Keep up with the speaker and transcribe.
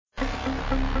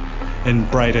in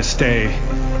brightest day,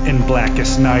 in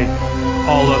blackest night.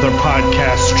 All other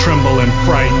podcasts tremble in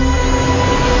fright.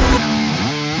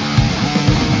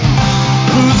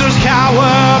 Losers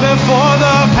cower before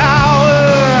the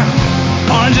power.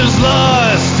 Oranges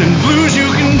lust and blues you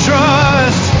can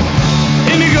trust.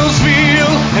 Indigos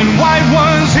feel and white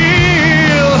ones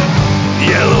heal.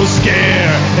 Yellows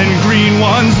scare and green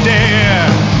ones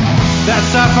dare. That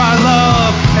sapphire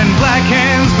love and black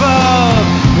hands glove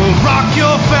will rock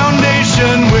your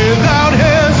foundation without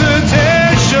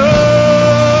hesitation.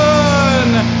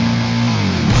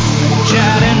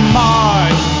 Chad and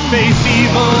Mars face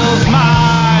evil's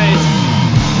might.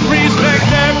 Respect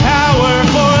their power,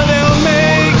 for they'll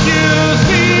make you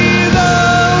see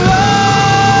the light.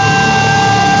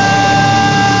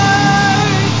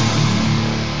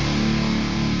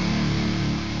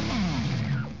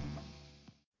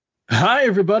 Hi,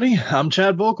 everybody. I'm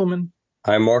Chad Vogelman.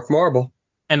 I'm Mark Marble.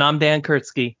 And I'm Dan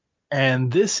Kurtzky.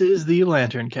 And this is the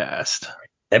LanternCast.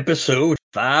 Episode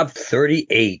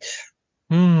 538.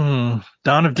 Dawn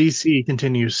of DC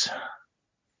continues.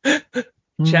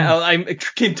 Chad,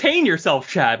 contain yourself,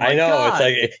 Chad. I know. God. It's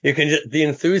like you can just, the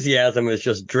enthusiasm is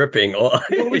just dripping. I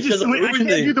can't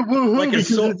do the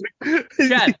woohoo.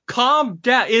 Chad, calm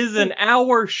down. It is an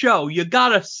hour show. You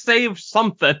gotta save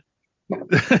something.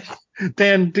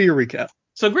 Dan, do your recap.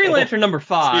 So Green Lantern number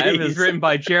 5 is written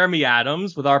by Jeremy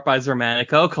Adams with art by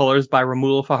Zermanico, colors by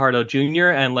Romulo Fajardo Jr.,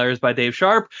 and letters by Dave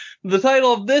Sharp. The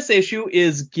title of this issue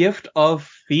is Gift of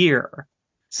Fear.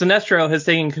 Sinestro has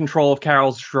taken control of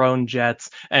Carol's drone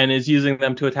jets and is using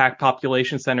them to attack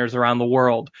population centers around the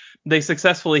world. They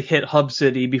successfully hit Hub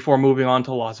City before moving on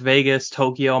to Las Vegas,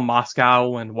 Tokyo,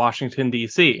 Moscow, and Washington,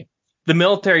 D.C. The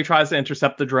military tries to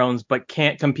intercept the drones, but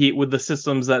can't compete with the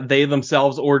systems that they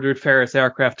themselves ordered Ferris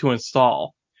aircraft to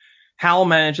install. Hal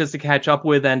manages to catch up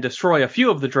with and destroy a few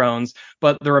of the drones,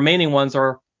 but the remaining ones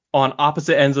are on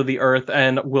opposite ends of the Earth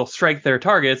and will strike their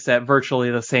targets at virtually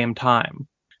the same time.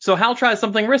 So Hal tries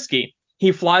something risky.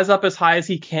 He flies up as high as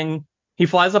he can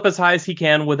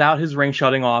without his ring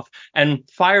shutting off and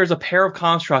fires a pair of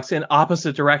constructs in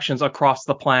opposite directions across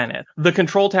the planet. The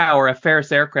control tower at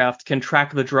Ferris Aircraft can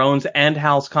track the drones and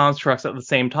Hal's constructs at the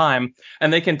same time,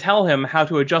 and they can tell him how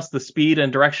to adjust the speed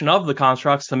and direction of the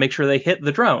constructs to make sure they hit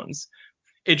the drones.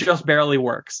 It just barely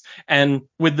works. And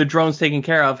with the drones taken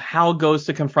care of, Hal goes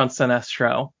to confront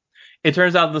Sinestro. It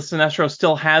turns out the Sinestro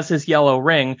still has his yellow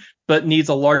ring, but needs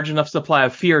a large enough supply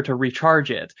of fear to recharge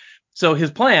it. So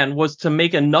his plan was to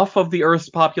make enough of the Earth's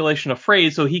population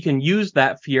afraid so he can use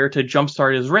that fear to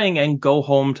jumpstart his ring and go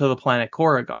home to the planet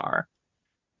Korrigar.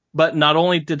 But not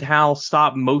only did Hal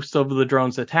stop most of the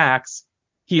drone's attacks,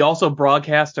 he also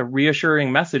broadcast a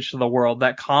reassuring message to the world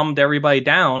that calmed everybody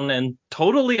down and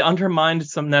totally undermined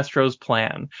Sinestro's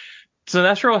plan.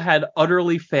 Sinestro had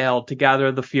utterly failed to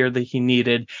gather the fear that he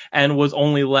needed and was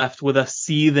only left with a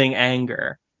seething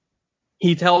anger.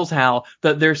 He tells Hal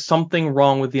that there's something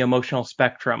wrong with the emotional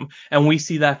spectrum, and we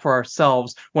see that for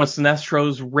ourselves when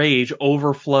Sinestro's rage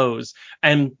overflows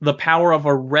and the power of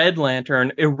a red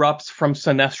lantern erupts from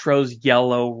Sinestro's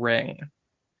yellow ring.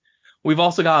 We've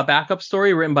also got a backup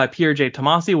story written by Pierre J.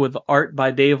 Tomasi with art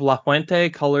by Dave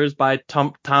LaFuente, colors by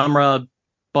Tamra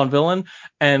Bonvillain,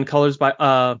 and colors by...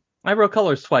 I wrote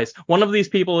colors twice. One of these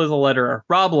people is a letterer.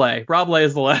 Rob Lay. Rob Lay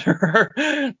is the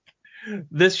letterer.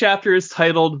 This chapter is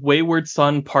titled Wayward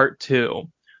Son Part 2.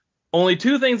 Only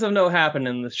two things of note happen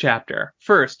in this chapter.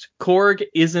 First, Korg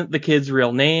isn't the kid's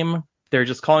real name. They're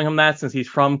just calling him that since he's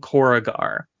from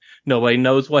Korrigar. Nobody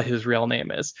knows what his real name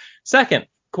is. Second,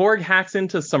 Korg hacks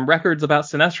into some records about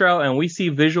Sinestro, and we see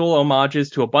visual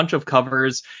homages to a bunch of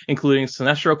covers, including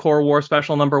Sinestro Corps War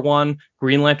Special number 1,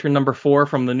 Green Lantern number 4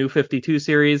 from the New 52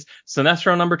 series,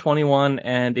 Sinestro number 21,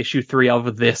 and issue 3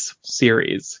 of this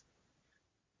series.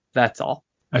 That's all.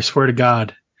 I swear to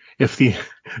God, if the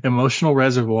emotional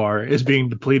reservoir is being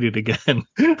depleted again,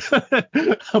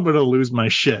 I'm going to lose my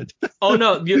shit. Oh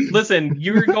no, listen,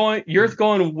 you're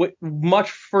going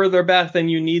much further back than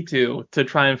you need to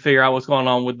try and figure out what's going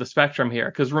on with the Spectrum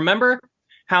here. Because remember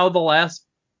how the last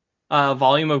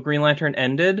volume of Green Lantern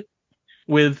ended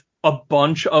with a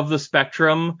bunch of the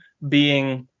Spectrum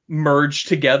being merged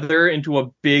together into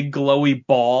a big glowy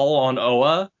ball on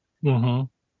Oa? Mm-hmm.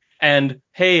 And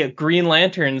hey, Green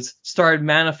Lanterns started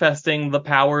manifesting the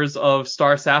powers of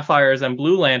Star Sapphires and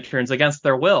Blue Lanterns against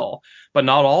their will, but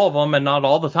not all of them and not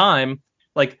all the time.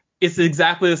 Like, it's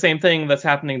exactly the same thing that's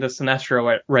happening to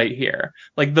Sinestro right here.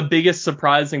 Like, the biggest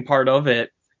surprising part of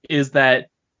it is that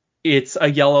it's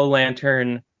a Yellow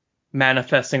Lantern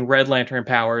manifesting Red Lantern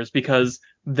powers because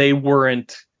they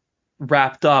weren't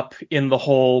wrapped up in the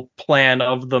whole plan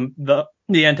of the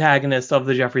the antagonist of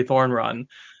the Jeffrey Thorne run.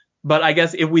 But I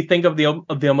guess if we think of the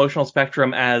emotional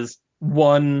spectrum as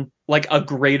one, like a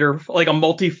greater, like a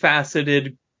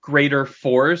multifaceted greater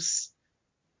force,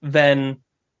 then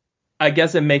I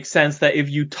guess it makes sense that if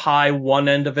you tie one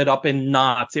end of it up in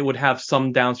knots, it would have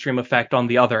some downstream effect on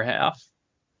the other half.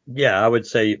 Yeah, I would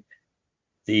say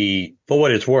for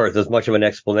what it's worth, as much of an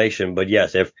explanation, but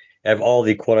yes, if all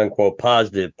the quote unquote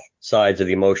positive sides of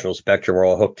the emotional spectrum are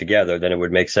all hooked together, then it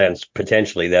would make sense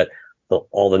potentially that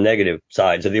all the negative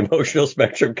sides of the emotional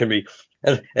spectrum can be.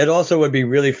 And it also would be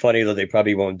really funny, though they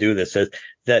probably won't do this, is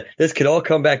that this could all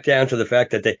come back down to the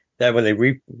fact that that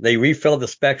when they refilled the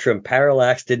spectrum,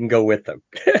 Parallax didn't go with them.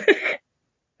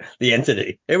 The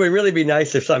entity. It would really be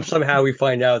nice if somehow we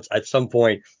find out at some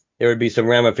point there would be some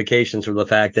ramifications from the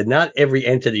fact that not every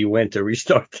entity went to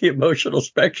restart the emotional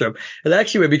spectrum. It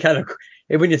actually would be kind of,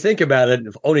 when you think about it,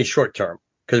 only short term,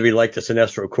 because we like the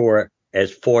Sinestro core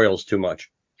as foils too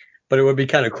much. But it would be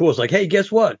kind of cool. It's like, hey,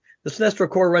 guess what? The Sinestro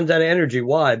core runs out of energy.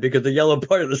 Why? Because the yellow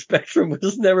part of the spectrum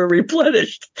was never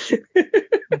replenished.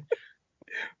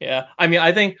 Yeah, I mean,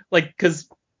 I think because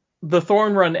the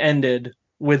Thorn run ended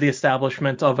with the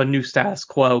establishment of a new status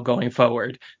quo going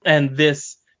forward, and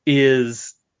this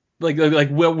is like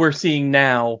what we're seeing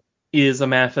now is a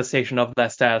manifestation of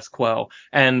that status quo,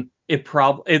 and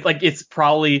it's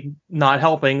probably not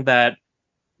helping that,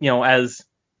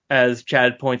 as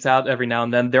Chad points out every now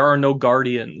and then, there are no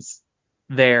guardians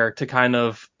there to kind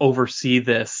of oversee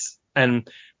this, and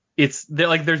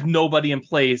there's nobody in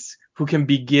place who can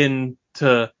begin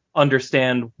to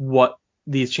understand what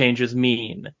these changes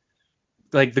mean.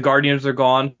 Like, the Guardians are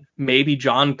gone. Maybe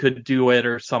John could do it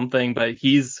or something, but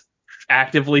he's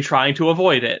actively trying to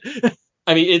avoid it.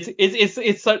 I mean,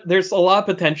 it's there's a lot of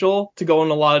potential to go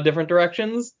in a lot of different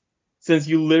directions, since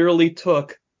you literally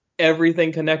took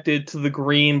everything connected to the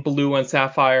green, blue, and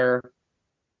sapphire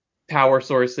power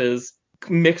sources,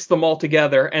 mixed them all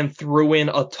together, and threw in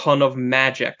a ton of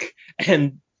magic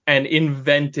and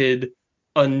invented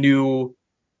a new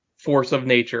force of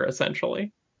nature,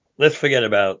 essentially. Let's forget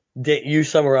about, you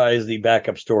summarized the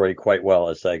backup story quite well.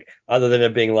 It's like, other than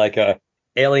it being like a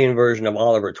alien version of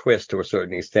Oliver Twist to a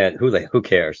certain extent, who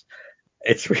cares?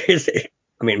 It's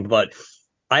I mean, but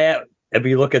if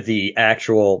you look at the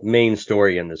actual main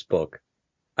story in this book,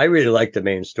 I really like the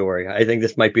main story. I think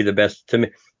this might be the best to me,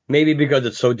 maybe because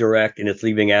it's so direct and it's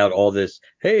leaving out all this,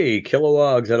 hey,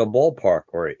 Kilowog's at a ballpark,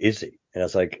 or is he? And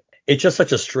it's like, it's just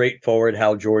such a straightforward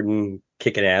Hal Jordan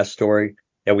kicking ass story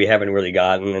that we haven't really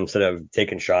gotten, instead of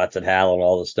taking shots at Hal and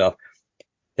all the stuff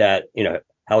that,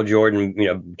 Hal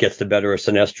Jordan, gets the better of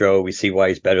Sinestro. We see why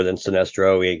he's better than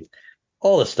Sinestro.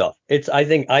 All the stuff. I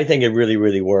think it really,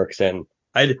 really works. And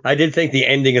I did think the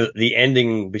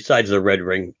ending, besides the red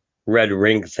ring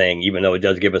thing, even though it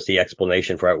does give us the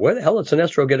explanation for it, where the hell did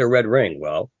Sinestro get a red ring?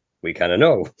 Well, we kind of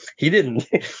know he didn't.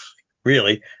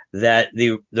 Really, that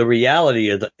the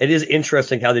reality is, it is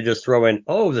interesting how they just throw in,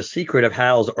 oh, the secret of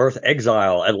Hal's Earth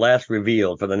exile at last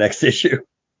revealed for the next issue.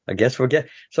 I guess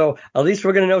so at least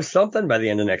we're going to know something by the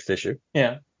end of next issue.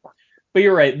 Yeah. But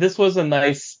you're right. This was a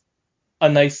nice,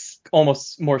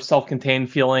 almost more self-contained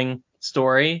feeling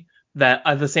story that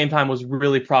at the same time was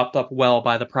really propped up well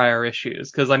by the prior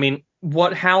issues. Because, I mean,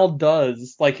 what Hal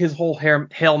does, like his whole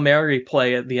Hail Mary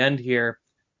play at the end here,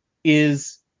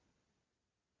 is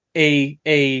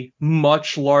a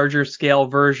much larger scale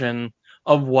version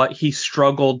of what he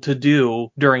struggled to do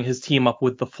during his team up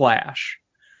with the Flash.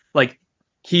 Like,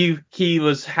 he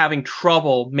was having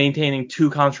trouble maintaining two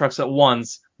constructs at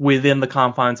once within the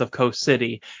confines of Coast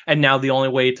City, and now the only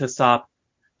way to stop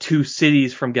two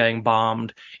cities from getting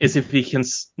bombed is if he can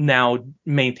now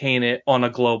maintain it on a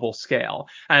global scale.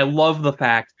 And I love the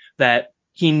fact that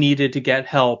he needed to get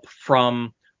help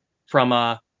from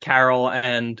Carol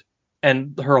and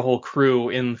her whole crew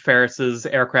in Ferris's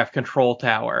aircraft control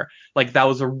tower. Like, that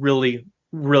was a really,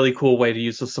 really cool way to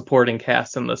use the supporting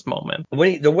cast in this moment.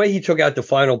 The way he took out the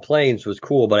final planes was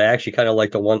cool, but I actually kind of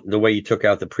like the way he took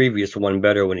out the previous one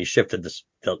better, when he shifted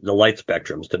the light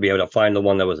spectrums to be able to find the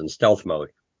one that was in stealth mode.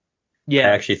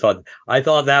 Yeah. I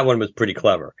thought that one was pretty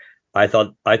clever. I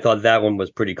thought that one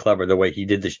was pretty clever, the way he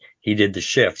did the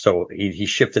shift. So he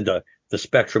shifted the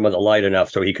spectrum of the light enough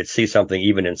so he could see something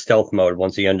even in stealth mode,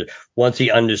 once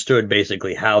he understood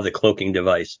basically how the cloaking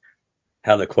device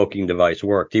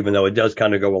worked. Even though it does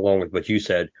kind of go along with what you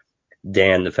said,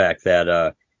 Dan, the fact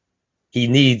that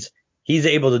he's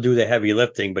able to do the heavy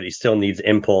lifting, but he still needs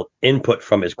input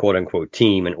from his quote unquote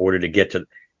team in order to get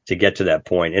to that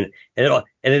point. And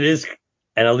it is,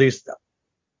 and at least,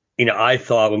 I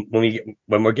thought when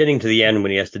we're getting to the end,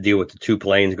 when he has to deal with the two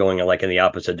planes going like in the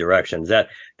opposite directions,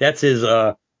 that's his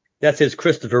that's his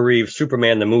Christopher Reeve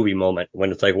Superman the movie moment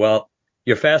when it's like, well,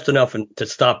 you're fast enough to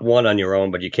stop one on your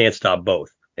own, but you can't stop both.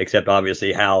 Except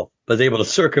obviously Hal was able to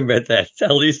circumvent that,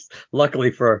 at least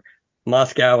luckily for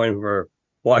Moscow and for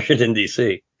Washington,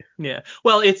 D.C. Yeah.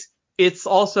 Well, it's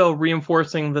also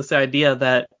reinforcing this idea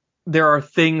that there are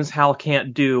things Hal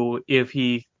can't do if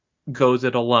he goes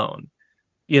it alone.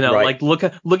 Right. Like look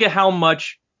at how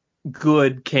much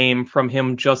good came from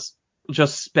him just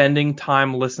spending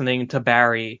time listening to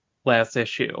Barry last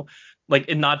issue. Like,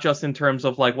 and not just in terms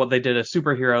of like what they did as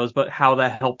superheroes, but how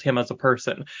that helped him as a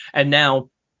person. And now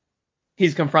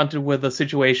he's confronted with a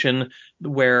situation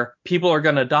where people are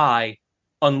going to die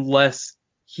unless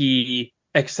he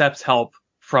accepts help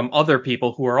from other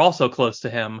people who are also close to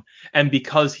him. And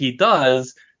because he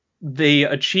does, they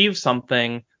achieve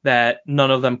something that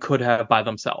none of them could have by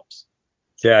themselves.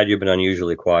 Chad, you've been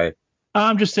unusually quiet.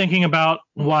 I'm just thinking about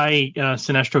why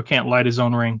Sinestro can't light his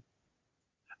own ring.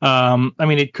 I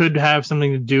mean, it could have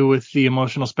something to do with the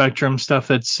emotional spectrum stuff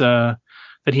that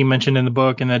he mentioned in the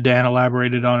book and that Dan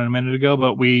elaborated on a minute ago.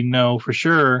 But we know for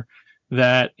sure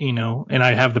that, and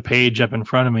I have the page up in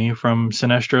front of me from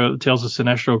Sinestro, Tales of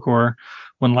Sinestro Corps,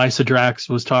 when Lysa Drax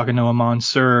was talking to Amon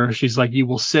Sur, she's like, you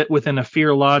will sit within a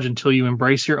fear lodge until you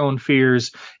embrace your own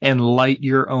fears and light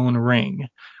your own ring.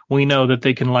 We know that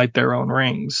they can light their own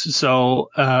rings. So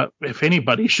if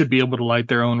anybody should be able to light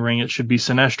their own ring, it should be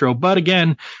Sinestro. But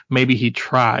again, maybe he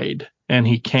tried and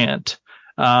he can't.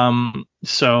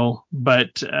 It's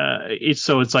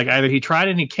like either he tried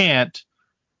and he can't,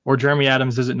 or Jeremy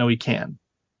Adams doesn't know he can.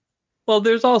 Well,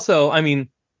 there's also, I mean,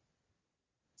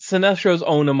 Sinestro's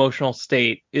own emotional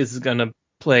state is going to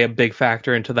play a big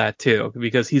factor into that too,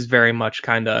 because he's very much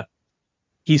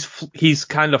he's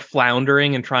kind of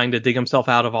floundering and trying to dig himself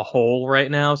out of a hole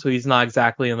right now, so he's not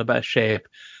exactly in the best shape.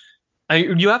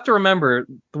 You have to remember,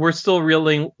 we're still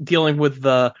really dealing with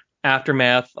the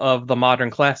aftermath of the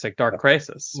modern classic Dark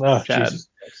Crisis. Oh, Chad.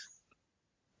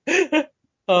 Jesus.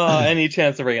 Any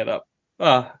chance to bring it up?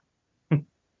 Oh,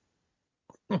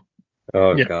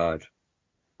 yeah. God.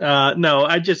 No,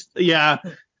 I just, yeah.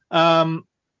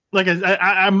 Like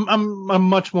I'm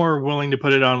much more willing to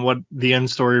put it on what the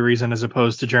end story reason as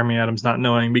opposed to Jeremy Adams not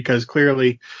knowing, because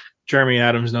clearly Jeremy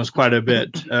Adams knows quite a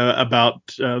bit about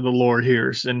the lore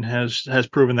here and has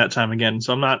proven that time again.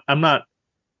 So I'm not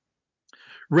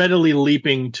readily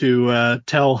leaping to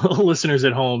tell listeners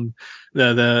at home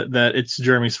that it's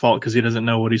Jeremy's fault because he doesn't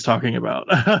know what he's talking about.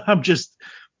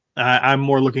 I'm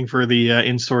more looking for the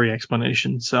in-story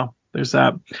explanation. So there's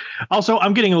that. Also,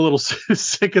 I'm getting a little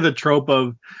sick of the trope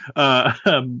of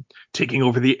taking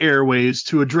over the airways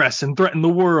to address and threaten the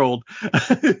world.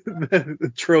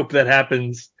 The trope that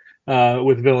happens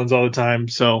with villains all the time.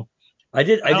 So I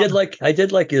did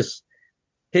like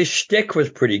his shtick was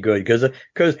pretty good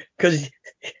because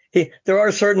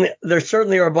there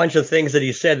certainly are a bunch of things that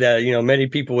he said that many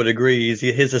people would agree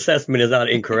his assessment is not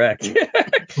incorrect.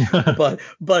 but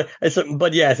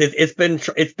yes, it's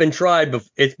been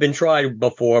tried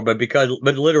before, but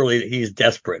literally he's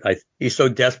desperate. He's so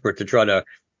desperate to try to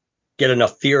get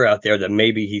enough fear out there that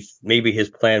maybe his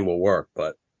plan will work.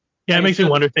 But yeah, it makes me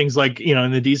wonder things like,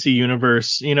 in the DC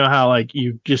universe, how like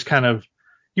you just kind of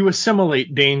you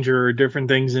assimilate danger or different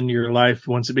things into your life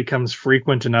once it becomes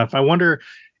frequent enough. I wonder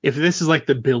if this is like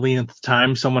the billionth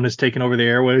time someone has taken over the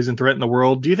airways and threatened the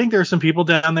world. Do you think there are some people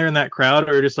down there in that crowd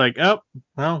who are just like, oh,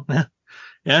 well,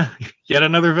 yeah, yet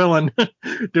another villain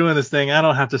doing this thing. I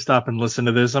don't have to stop and listen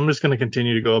to this. I'm just going to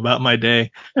continue to go about my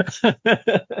day.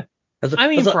 I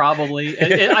mean, probably.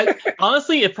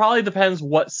 Honestly, it probably depends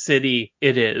what city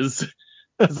it is.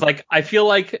 It's like, I feel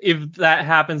like if that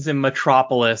happens in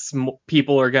Metropolis,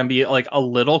 people are going to be like a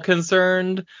little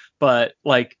concerned, but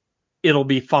like it'll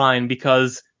be fine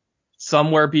because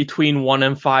somewhere between 1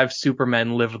 and 5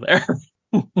 Supermen live there.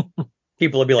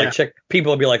 People will be like,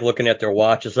 people will be like looking at their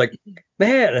watch. It's like,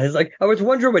 man, it's like, I was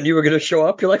wondering when you were going to show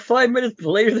up. You're like 5 minutes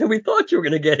later than we thought you were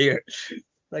going to get here.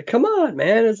 Like, come on,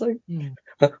 man. It's like,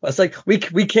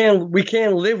 we can't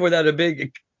live without a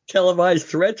big televised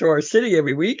threat to our city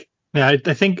every week. Yeah,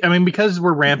 I think, because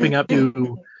we're ramping up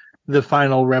to the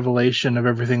final revelation of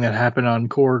everything that happened on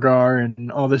Korgar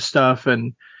and all this stuff.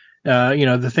 And,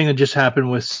 the thing that just happened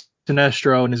with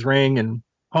Sinestro and his ring and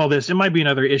all this, it might be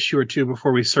another issue or two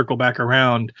before we circle back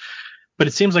around. But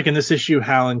it seems like in this issue,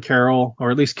 Hal and Carol, or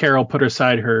at least Carol, put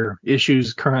aside her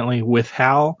issues currently with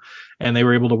Hal, and they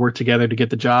were able to work together to get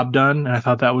the job done. And I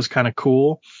thought that was kind of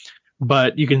cool.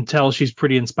 But you can tell she's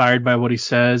pretty inspired by what he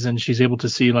says, and she's able to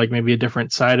see like maybe a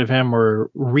different side of him, or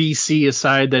re-see a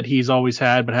side that he's always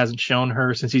had but hasn't shown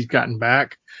her since he's gotten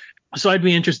back. So I'd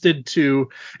be interested to,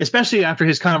 especially after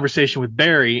his conversation with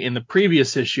Barry in the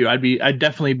previous issue, I'd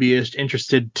definitely be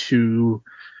interested to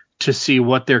see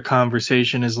what their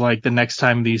conversation is like the next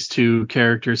time these two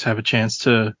characters have a chance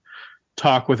to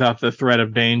talk without the threat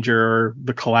of danger or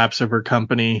the collapse of her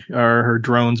company or her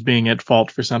drones being at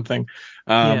fault for something.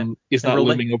 Is not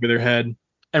looming over their head.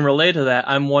 And related to that,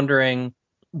 I'm wondering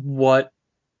what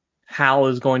Hal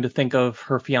is going to think of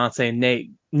her fiance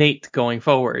Nate going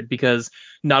forward, because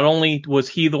not only was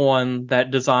he the one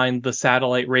that designed the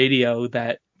satellite radio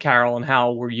that Carol and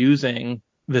Hal were using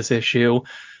this issue,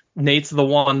 Nate's the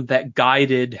one that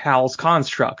guided Hal's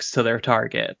constructs to their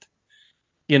target.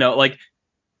 You know,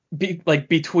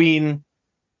 between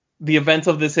the events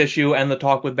of this issue and the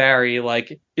talk with Barry,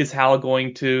 is Hal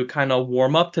going to kind of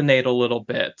warm up to Nate a little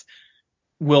bit?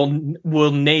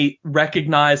 Will Nate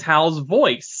recognize Hal's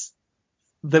voice?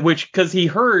 Because he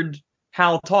heard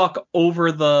Hal talk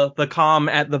over the comm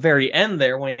at the very end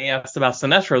there when he asked about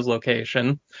Sinestro's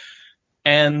location.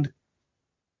 And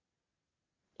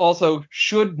also,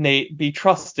 should Nate be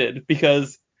trusted?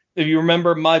 Because if you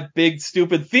remember my big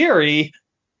stupid theory,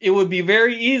 it would be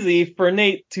very easy for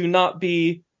Nate to not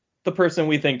be the person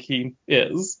we think he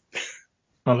is.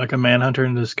 Or like a manhunter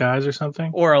in disguise or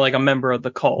something? Or like a member of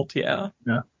the cult, yeah.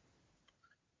 Yeah.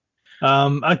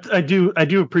 I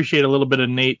do appreciate a little bit of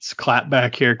Nate's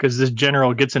clapback here, because this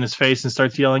general gets in his face and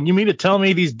starts yelling, "You mean to tell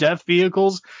me these death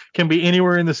vehicles can be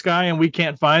anywhere in the sky and we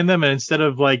can't find them?" And instead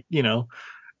of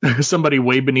somebody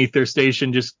way beneath their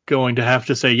station just going to have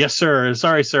to say, "Yes, sir,"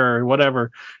 "Sorry, sir,"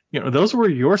 whatever. Those were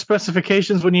your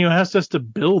specifications when you asked us to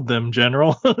build them,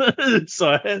 General.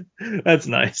 So that's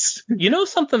nice.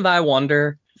 Something that I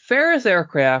wonder? Ferris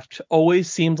Aircraft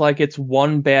always seems like it's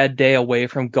one bad day away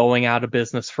from going out of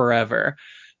business forever.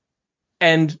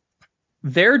 And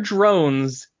their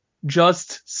drones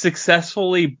just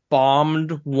successfully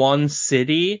bombed one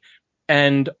city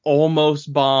and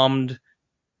almost bombed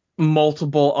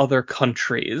multiple other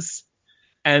countries.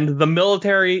 And the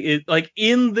military is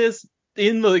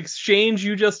in the exchange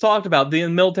you just talked about, the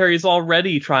military is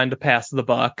already trying to pass the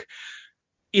buck.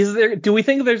 Do we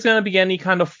think there's going to be any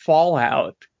kind of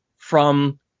fallout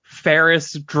from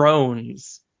Ferris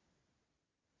drones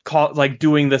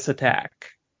doing this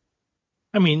attack?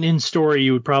 I mean, in story,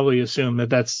 you would probably assume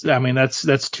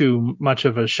that's too much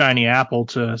of a shiny apple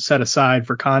to set aside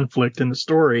for conflict in the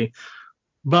story.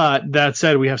 But that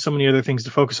said, we have so many other things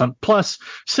to focus on. Plus,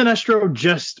 Sinestro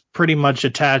just pretty much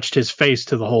attached his face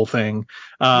to the whole thing.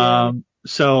 Yeah.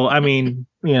 So, I mean,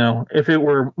 if it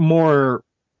were more,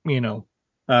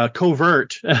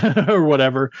 covert or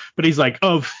whatever, but he's like,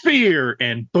 "Of fear,"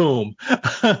 and boom.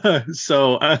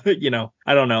 So, I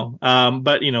don't know.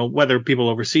 But, whether people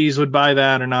overseas would buy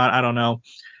that or not, I don't know.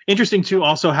 Interesting too,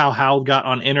 also how Hal got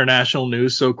on international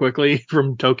news so quickly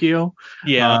from Tokyo.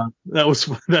 Yeah. That was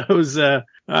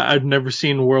I've never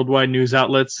seen worldwide news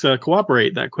outlets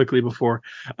cooperate that quickly before.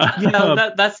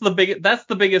 That's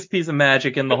the biggest piece of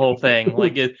magic in the whole thing.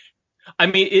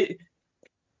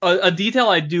 A detail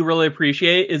I do really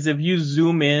appreciate is if you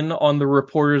zoom in on the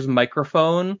reporter's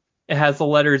microphone, it has the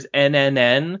letters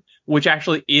NNN, which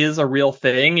actually is a real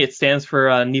thing. It stands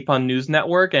for Nippon News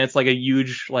Network, and it's like a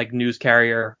huge news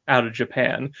carrier out of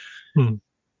Japan.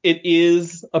 It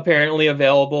is apparently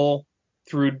available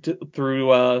through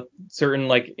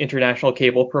certain international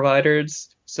cable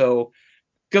providers. So,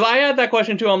 because I had that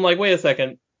question too, I'm like, wait a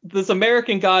second, this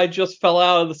American guy just fell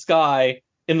out of the sky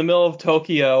in the middle of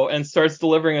Tokyo and starts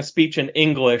delivering a speech in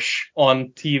English on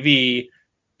TV.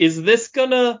 Is this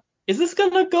gonna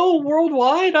go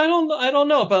worldwide? I don't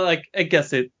know, but I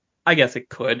guess it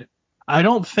could. I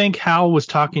don't think Hal was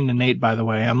talking to Nate, by the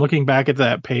way. I'm looking back at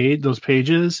those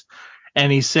pages,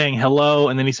 and he's saying hello,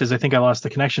 and then he says, "I think I lost the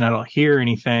connection. I don't hear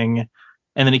anything."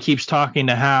 And then he keeps talking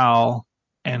to Hal,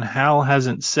 and Hal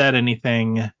hasn't said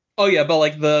anything. Oh yeah,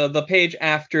 but the page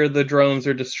after the drones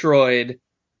are destroyed,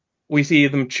 we see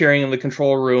them cheering in the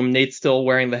control room. Nate's still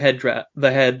wearing the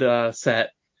head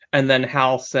set, and then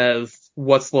Hal says,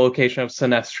 "What's the location of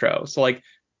Sinestro?" So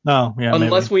oh yeah,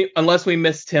 unless we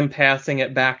missed him passing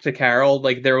it back to Carol,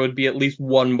 there would be at least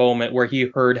one moment where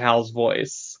he heard Hal's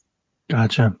voice.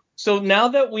 Gotcha. So now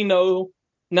that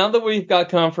we've got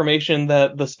confirmation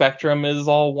that the spectrum is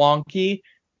all wonky,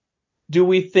 do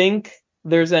we think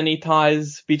there's any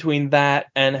ties between that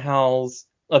and Hal's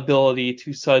ability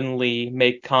to suddenly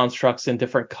make constructs in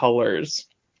different colors?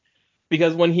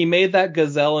 Because when he made that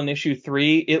gazelle in issue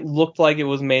 3, it looked like it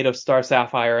was made of star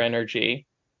sapphire energy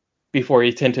before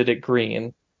he tinted it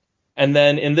green. And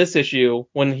then in this issue,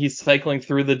 when he's cycling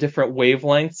through the different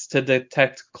wavelengths to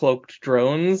detect cloaked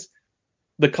drones,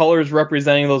 the colors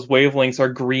representing those wavelengths are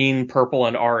green, purple,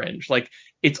 and orange. Like,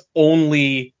 it's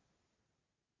only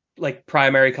like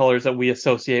primary colors that we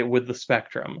associate with the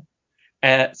spectrum.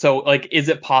 And so, like, is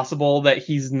it possible that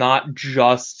he's not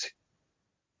just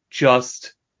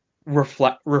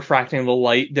refracting the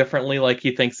light differently like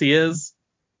he thinks he is?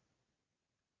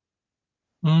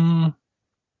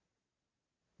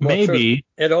 Maybe.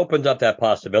 It opens up that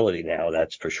possibility now,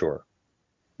 that's for sure.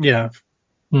 Yeah.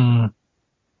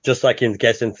 Just like in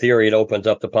theory, it opens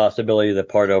up the possibility that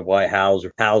part of why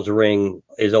Hal's ring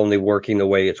is only working the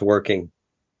way it's working,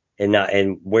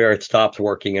 and where it stops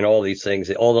working, and all these things,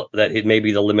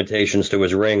 maybe the limitations to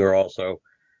his ring are also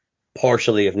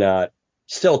partially, if not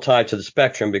still, tied to the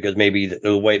spectrum, because maybe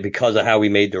the way, because of how he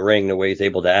made the ring, the way he's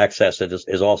able to access it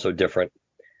is also different.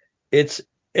 It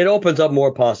opens up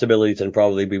more possibilities than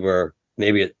probably we were,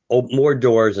 maybe more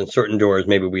doors, and certain doors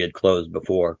maybe we had closed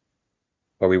before,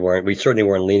 or we certainly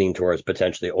weren't leaning towards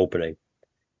potentially opening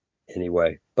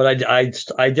anyway. But I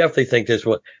definitely think this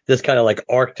kind of like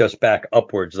arced us back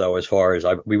upwards, though, as far as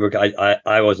I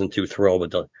wasn't too thrilled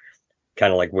with the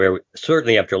kind of like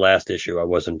certainly after last issue, I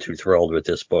wasn't too thrilled with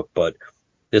this book, but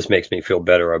this makes me feel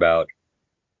better about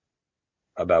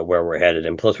where we're headed.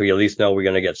 And plus, we at least know we're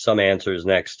going to get some answers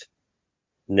next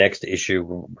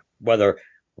issue. Whether,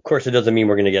 of course, it doesn't mean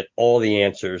we're going to get all the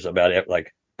answers about it.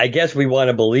 Like, I guess we want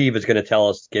to believe it's going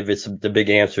to give us the big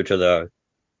answer to the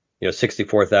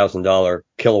 $64,000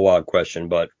 kilowatt question,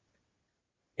 but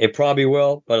it probably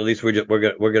will. But at least we're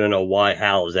going to know why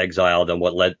Hal is exiled and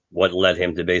what led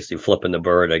him to basically flipping the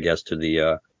bird, I guess, to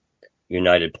the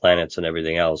United Planets and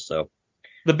everything else. So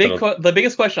the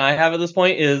biggest question I have at this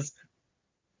point is,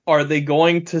 are they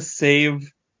going to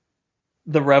save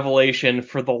the revelation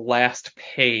for the last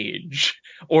page,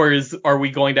 or are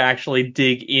we going to actually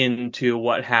dig into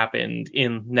what happened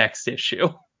in next issue?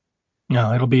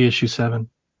 No, it'll be issue 7.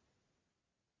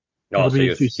 Oh, so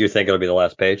you think it'll be the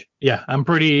last page? Yeah,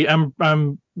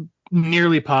 I'm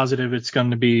nearly positive it's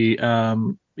going to be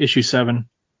issue 7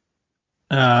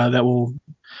 that we'll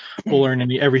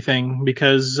learn everything,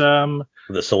 because the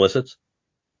solicits.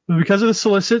 Because of the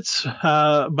solicits,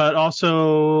 but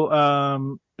also,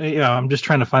 I'm just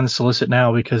trying to find the solicit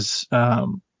now because,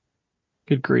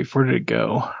 good grief, where did it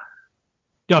go?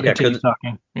 Y'all continue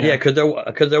talking. Yeah, because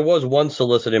there was one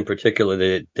solicit in particular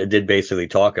that did basically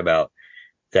talk about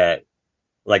that,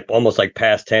 like almost like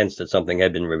past tense, that something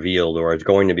had been revealed or is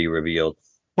going to be revealed.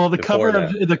 Well,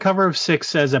 the cover of 6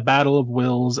 says a battle of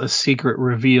wills, a secret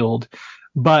revealed,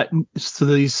 but so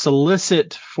the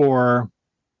solicit for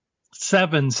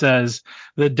 7 says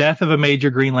the death of a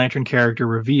major Green Lantern character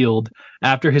revealed.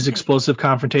 After his explosive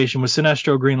confrontation with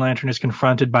Sinestro, Green Lantern is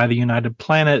confronted by the United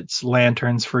Planets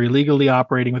Lanterns for illegally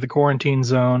operating with a quarantine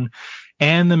zone,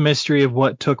 and the mystery of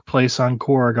what took place on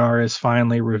Korugar is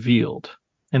finally revealed.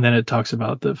 And then it talks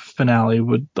about the finale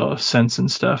with the sense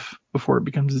and stuff before it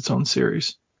becomes its own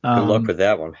series. Good luck with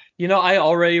that one. I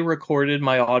already recorded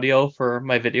my audio for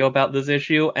my video about this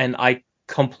issue, and I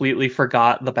completely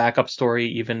forgot the backup story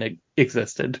even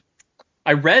existed.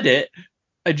 I read it.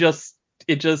 I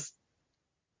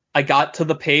got to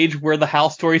the page where the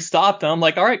Hal story stopped, and I'm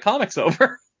like, all right, comic's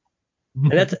over.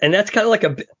 And that's kind of like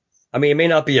I mean, it may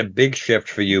not be a big shift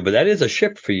for you, but that is a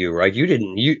shift for you, right? You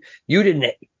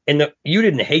didn't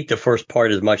hate the first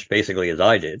part as much basically as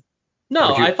I did.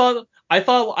 No,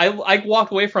 I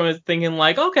walked away from it thinking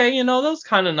like, okay, that was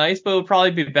kind of nice, but it would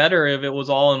probably be better if it was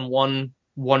all in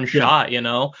one shot,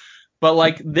 But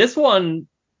like this one,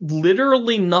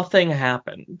 literally nothing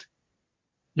happened.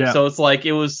 Yeah. So it's like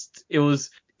it was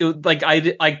like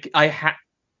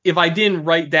if I didn't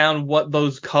write down what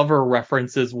those cover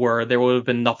references were, there would have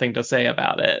been nothing to say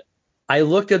about it. I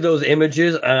looked at those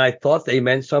images and I thought they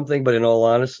meant something, but in all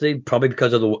honesty, probably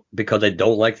because I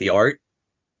don't like the art,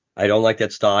 I don't like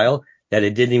that style, that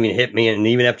it didn't even hit me. And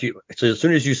even so as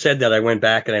soon as you said that, I went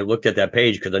back and I looked at that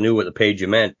page because I knew what the page you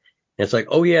meant. And it's like,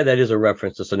 oh yeah, that is a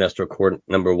reference to Sinestro Corps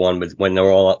 #1, but when they're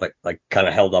all like kind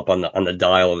of held up on the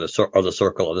dial of the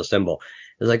circle of the symbol.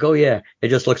 It's like, oh yeah, it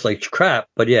just looks like crap,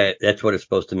 but yeah, that's what it's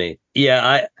supposed to mean.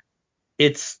 Yeah,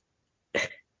 if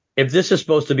this is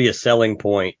supposed to be a selling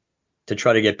point to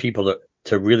try to get people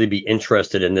to really be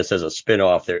interested in this as a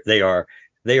spin-off, they are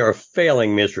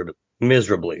failing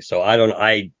miserably. So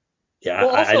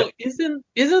isn't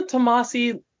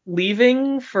Tomasi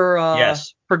leaving for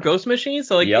yes, for Ghost Machine?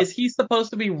 So Is he supposed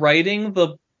to be writing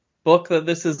the book that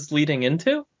this is leading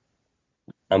into?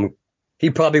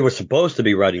 He probably was supposed to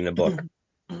be writing the book.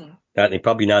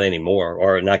 Probably not anymore,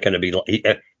 or not going to be.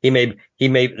 They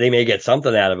may get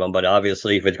something out of him, but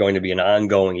obviously, if it's going to be an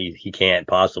ongoing, he can't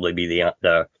possibly be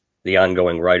the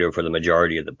ongoing writer for the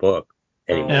majority of the book.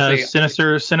 anymore. See,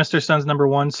 Sinister Sons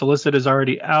 #1 Solicit is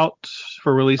already out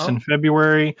for release in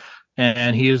February,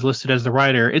 and he is listed as the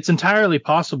writer. It's entirely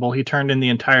possible he turned in the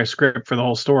entire script for the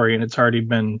whole story, and it's already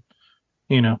been,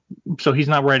 so he's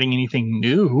not writing anything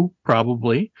new,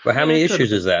 probably. But how many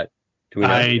issues is that? Do we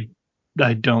know?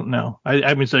 I don't know.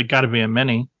 I mean, so it got to be a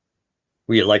many.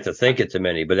 We'd like to think it's a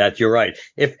many, but you're right.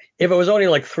 If it was only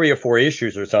like 3 or 4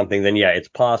 issues or something, then yeah, it's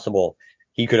possible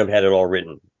he could have had it all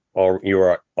written. You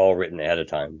were all written ahead of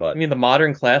time, but I mean the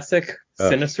modern classic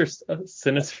Sinister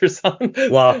Son.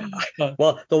 well,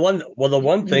 the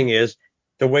one thing is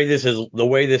the way this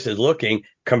is looking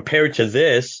compared to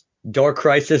this, Dark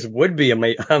Crisis would be a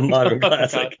modern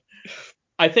classic.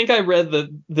 I think I read that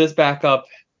this backup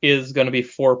is going to be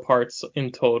 4 parts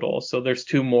in total, so there's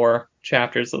 2 more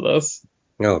chapters of this.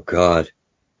 Oh God.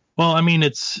 Well, I mean,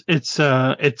 it's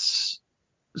Sinsen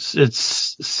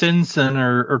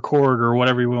or Korg or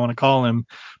whatever you want to call him,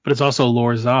 but it's also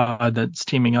Lord Zod that's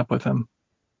teaming up with him.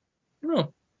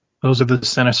 Oh. Those are the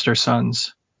Sinister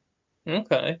Sons.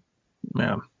 Okay.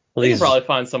 Yeah. We can probably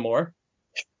find some more.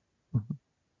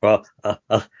 Well,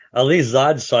 at least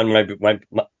Zod's son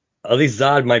at least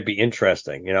Zod might be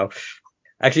interesting,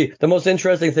 Actually, the most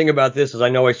interesting thing about this is I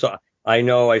know I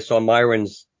saw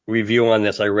Myron's review on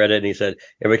this. I read it and he said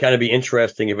it would kind of be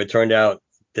interesting if it turned out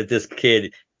that this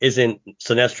kid isn't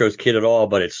Sinestro's kid at all,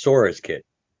 but it's Sora's kid.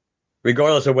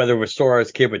 Regardless of whether it was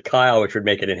Sora's kid with Kyle, which would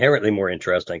make it inherently more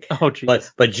interesting. Oh,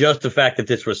 geez. But just the fact that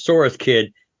this was Sora's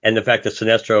kid and the fact that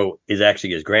Sinestro is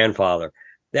actually his grandfather,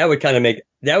 that would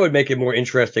make it more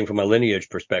interesting from a lineage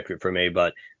perspective for me.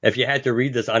 But if you had to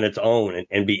read this on its own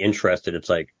and be interested, it's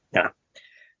like, nah.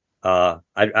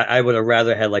 I would have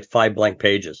rather had like 5 blank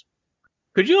pages.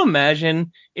 Could you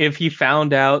imagine if he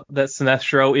found out that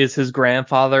Sinestro is his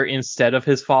grandfather instead of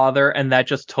his father, and that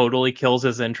just totally kills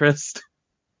his interest?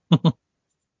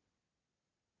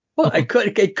 Well,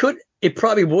 it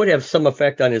probably would have some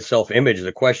effect on his self-image.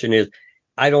 The question is,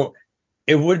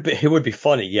 it would be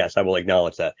funny. Yes, I will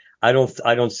acknowledge that. I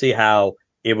don't see how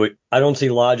it would, I don't see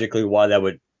logically why that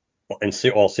would, in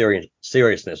all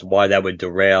seriousness, why that would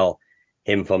derail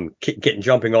him from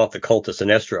jumping off the cult of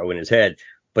Sinestro in his head.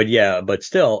 But yeah, but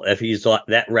still, if he's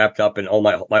that wrapped up in,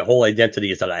 my whole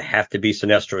identity is that I have to be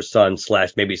Sinestro's son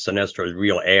 / maybe Sinestro's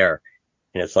real heir.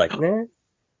 And it's like, nah.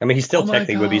 I mean, he still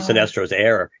technically would be Sinestro's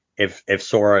heir if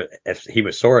he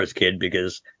was Sora's kid,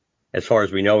 because as far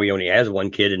as we know, he only has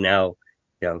one kid, and now,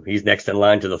 he's next in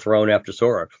line to the throne after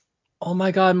Sora. Oh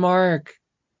my God, Mark.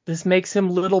 This makes him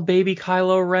little baby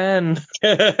Kylo Ren.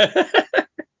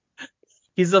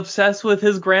 He's obsessed with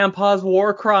his grandpa's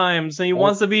war crimes, and he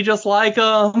wants to be just like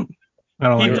him.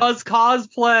 He does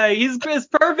cosplay. He's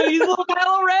perfect. He's little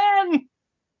Kylo Ren.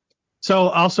 So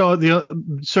also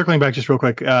circling back just real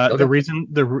quick, Okay.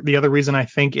 the other reason I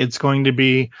think it's going to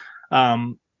be,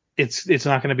 it's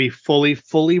not going to be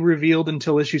fully revealed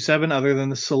until issue 7, other than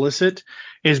the solicit,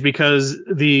 is because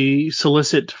the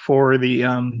solicit for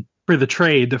the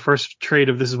trade, the first trade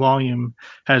of this volume,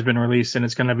 has been released, and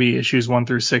it's going to be issues 1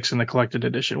 through 6 in the collected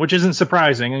edition, which isn't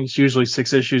surprising. It's usually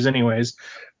 6 issues anyways.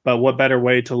 But what better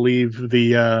way to leave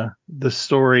the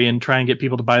story and try and get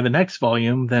people to buy the next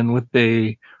volume than with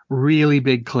a really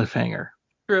big cliffhanger?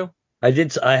 True. I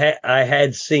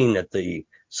had seen that the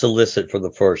solicit for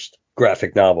the first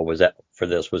graphic novel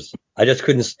I just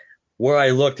couldn't, where I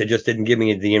looked, it just didn't give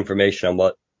me the information on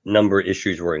what number of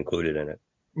issues were included in it.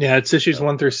 Yeah, it's issues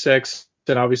 1 through 6.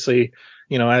 And obviously,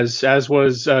 as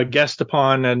was guessed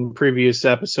upon in previous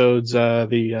episodes,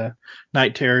 the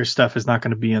Night Terror stuff is not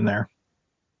going to be in there.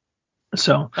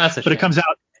 So, but it comes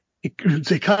out. It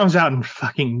comes out in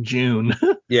fucking June.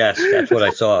 Yes, that's what I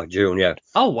saw. June, yeah.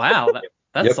 Oh wow,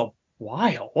 that's a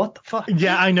while. What the fuck?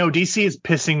 Yeah, I know. DC is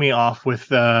pissing me off with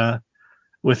their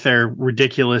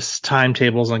ridiculous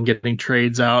timetables on getting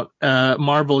trades out.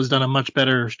 Marvel has done a much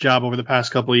better job over the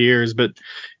past couple of years, but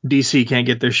DC can't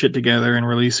get their shit together and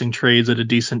releasing trades at a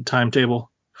decent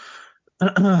timetable.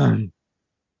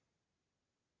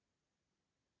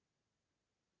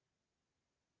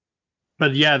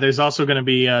 But yeah, there's also going to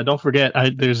be, don't forget,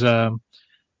 there's the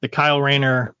Kyle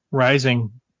Rayner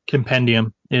Rising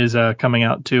compendium is coming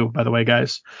out too, by the way,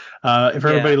 guys. If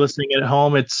everybody listening at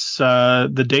home, it's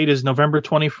the date is November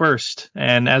 21st,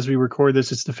 and as we record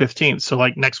this, it's the 15th. So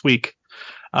like next week,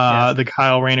 the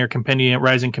Kyle Rayner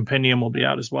Rising compendium will be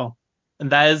out as well. And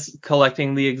that is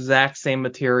collecting the exact same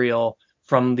material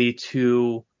from the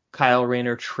 2 Kyle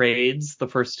Rayner trades, the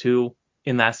first 2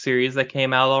 in that series that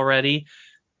came out already.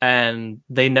 And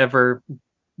they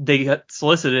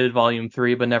solicited volume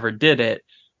 3, but never did it.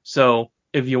 So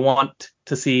if you want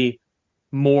to see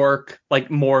more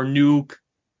new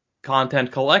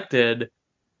content collected,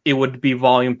 it would be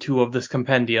volume 2 of this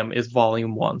compendium is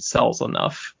volume 1 sells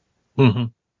enough. Mm-hmm.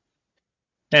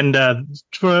 And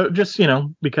for just,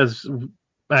 because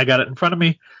I got it in front of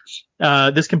me,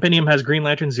 this compendium has Green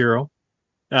Lantern 0,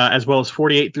 as well as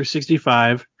 48 through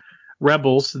 65,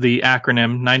 Rebels, the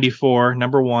acronym, 94,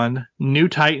 number 1, New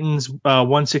Titans,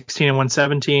 116 and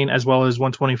 117, as well as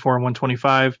 124 and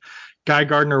 125, Guy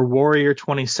Gardner Warrior,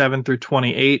 27 through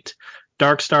 28,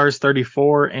 Dark Stars,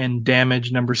 34, and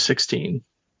Damage, number 16.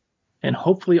 And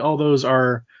hopefully all those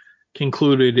are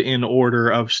concluded in order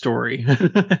of story.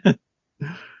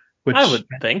 Which I would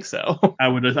think so. I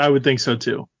would think so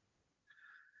too.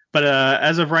 But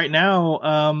as of right now,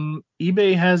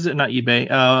 eBay has it, not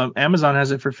eBay, Amazon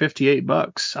has it for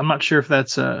 $58. I'm not sure if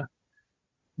that's a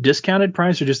discounted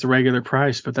price or just a regular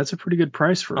price, but that's a pretty good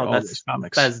price for all these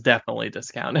comics. That's definitely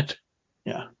discounted.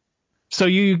 Yeah. So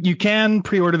you can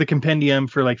pre-order the compendium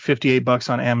for like $58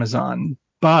 on Amazon,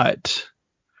 but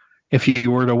if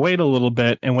you were to wait a little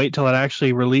bit and wait till it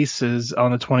actually releases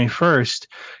on the 21st,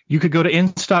 you could go to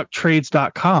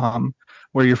instocktrades.com,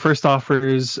 where your first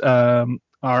offers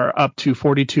are up to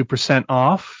 42%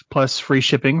 off plus free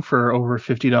shipping for over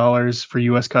 $50 for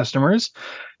U.S. customers.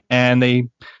 And they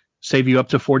save you up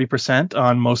to 40%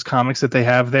 on most comics that they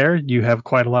have there. You have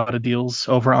quite a lot of deals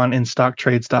over on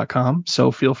instocktrades.com.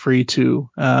 So feel free to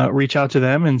reach out to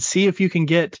them and see if you can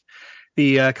get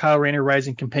the Kyle Rayner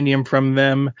Rising Compendium from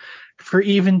them for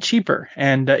even cheaper.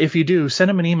 And if you do, send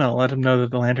them an email. Let them know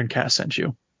that the LanternCast sent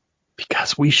you,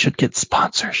 because we should get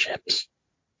sponsorships.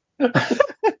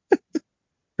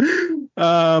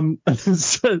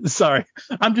 Sorry,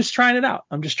 I'm just trying it out.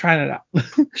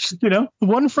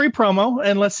 One free promo,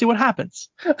 and let's see what happens.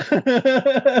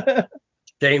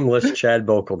 Shameless Chad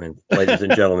Bokelman, ladies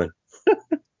and gentlemen.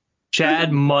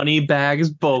 Chad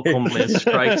Moneybags Bokelman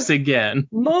strikes again.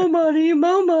 More money,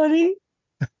 more money.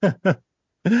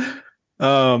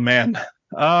 Oh man.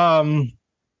 All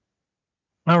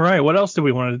right. What else do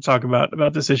we want to talk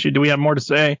about this issue? Do we have more to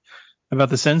say about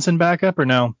the Sensen backup or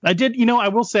no? I did. I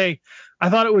will say, I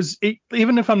thought it was,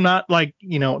 even if I'm not like,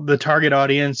 the target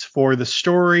audience for the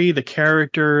story, the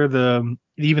character,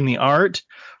 even the art,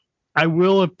 I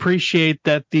will appreciate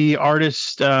that the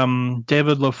artist,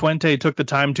 David LaFuente, took the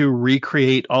time to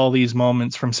recreate all these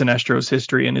moments from Sinestro's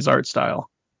history in his art style.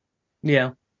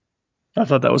 Yeah. I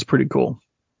thought that was pretty cool.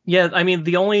 Yeah, I mean,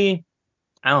 the only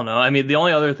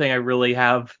other thing I really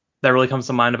have that really comes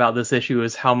to mind about this issue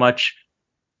is how much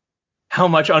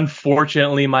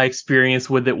unfortunately my experience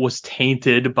with it was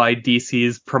tainted by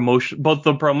DC's promotion, both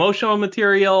the promotional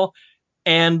material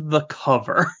and the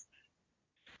cover.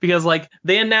 Because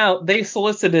they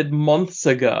solicited months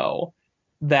ago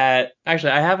that,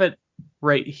 actually I have it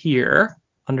right here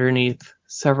underneath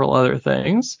several other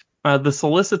things. The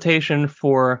solicitation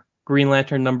for Green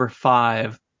Lantern number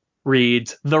 5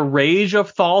 reads, "The Rage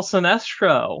of Thal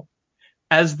Sinestro.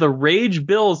 As the rage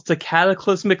builds to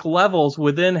cataclysmic levels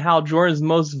within Hal Jordan's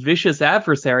most vicious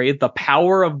adversary, the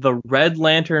power of the Red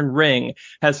Lantern Ring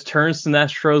has turned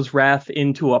Sinestro's wrath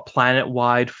into a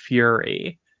planet-wide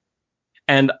fury."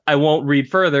 And I won't read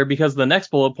further because the next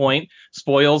bullet point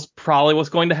spoils probably what's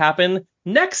going to happen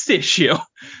next issue.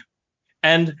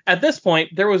 And at this point,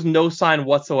 there was no sign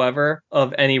whatsoever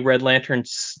of any Red Lantern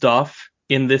stuff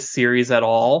in this series at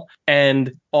all.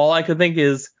 And all I could think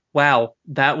is, wow,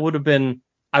 that would have been,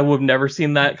 I would have never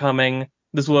seen that coming.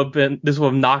 This would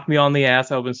have knocked me on the ass.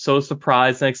 I would have been so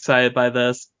surprised and excited by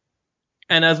this.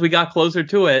 And as we got closer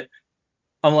to it,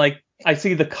 I'm like, I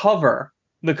see the cover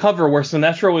where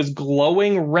Sinestro is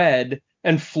glowing red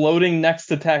and floating next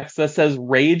to text that says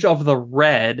Rage of the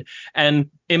Red. And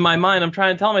in my mind, I'm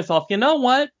trying to tell myself, you know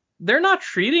what? They're not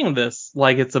treating this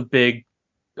like it's a big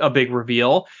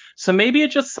reveal. So maybe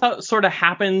it just sort of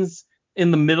happens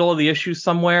in the middle of the issue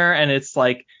somewhere, and it's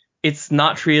like, it's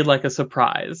not treated like a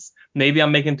surprise. Maybe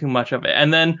I'm making too much of it.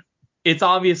 And then it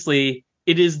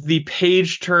is the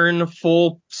page turn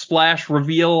full splash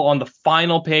reveal on the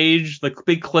final page, the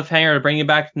big cliffhanger to bring you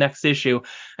back to next issue.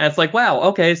 And it's like, wow,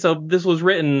 okay, so this was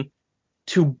written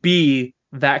to be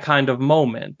that kind of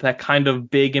moment, that kind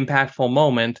of big impactful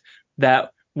moment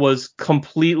that was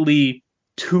completely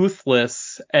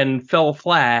toothless and fell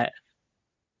flat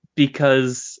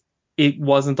because it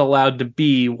wasn't allowed to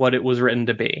be what it was written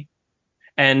to be.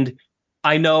 And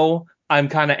I know I'm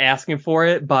kind of asking for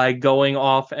it by going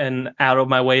off and out of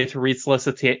my way to read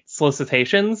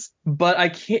solicitations, but I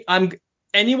can't.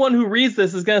 Anyone who reads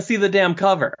this is going to see the damn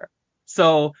cover.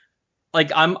 So,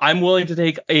 I'm willing to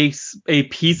take a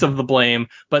piece of the blame,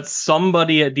 but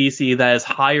somebody at DC that is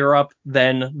higher up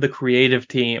than the creative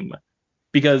team,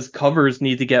 because covers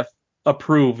need to get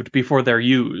approved before they're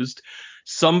used,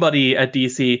 somebody at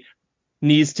DC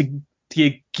needs to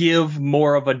give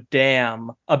more of a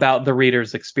damn about the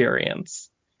reader's experience.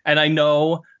 And I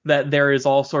know that there is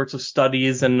all sorts of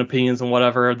studies and opinions and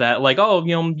whatever that like, oh,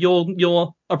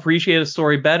 you'll appreciate a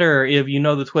story better if you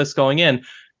know the twist going in.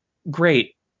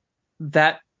 Great.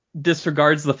 That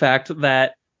disregards the fact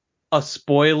that a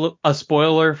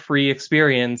spoiler-free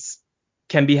experience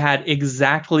can be had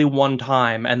exactly one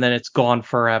time and then it's gone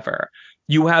forever.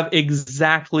 You have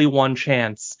exactly one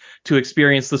chance to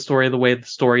experience the story the way the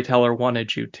storyteller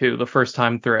wanted you to the first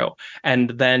time through. And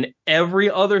then every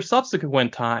other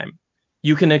subsequent time,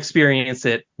 you can experience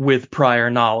it with prior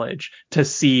knowledge to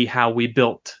see how we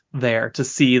built there, to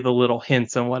see the little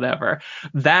hints and whatever.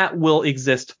 That will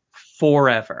exist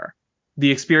forever.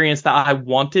 The experience that I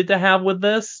wanted to have with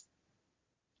this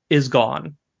is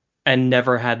gone and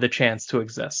never had the chance to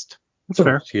exist. That's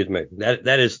fair. Excuse me.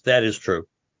 That is true.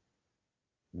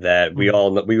 That we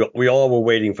all were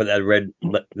waiting for that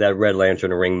red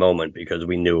lantern ring moment because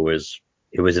we knew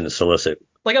it was in the solicit.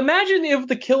 Like, imagine if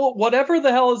whatever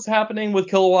the hell is happening with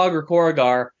Kilowog or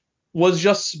Korrigar was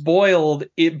just spoiled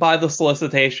by the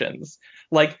solicitations.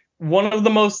 Like, one of the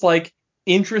most like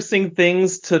interesting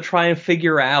things to try and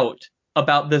figure out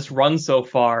about this run so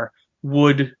far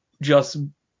would just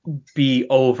be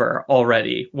over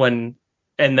already and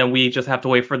then we just have to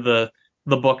wait for the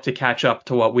book to catch up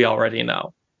to what we already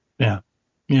know. Yeah,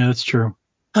 that's true.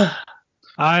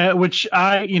 It's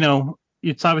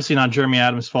obviously not Jeremy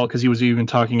Adams' fault because he was even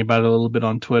talking about it a little bit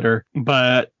on Twitter.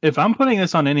 But if I'm putting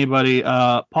this on anybody,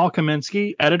 Paul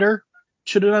Kaminsky, editor,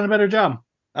 should have done a better job.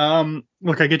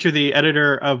 Look, I get you the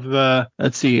editor of the.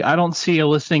 Let's see. I don't see a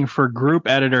listing for group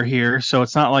editor here, so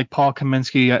it's not like Paul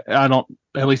Kaminsky. I don't,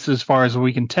 at least as far as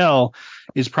we can tell,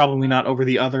 is probably not over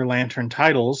the other Lantern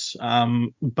titles.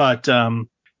 But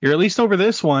you're at least over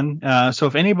this one. So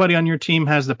if anybody on your team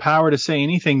has the power to say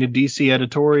anything to DC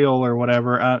editorial or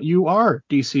whatever, you are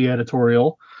DC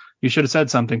editorial. You should have said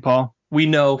something, Paul. We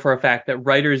know for a fact that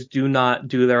writers do not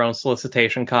do their own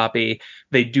solicitation copy.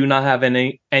 They do not have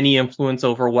any influence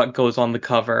over what goes on the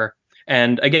cover.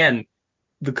 And again,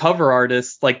 the cover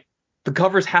artists, like, the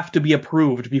covers have to be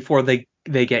approved before they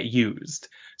get used.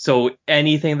 So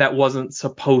anything that wasn't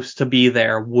supposed to be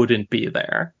there wouldn't be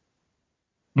there.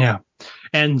 Yeah.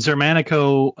 And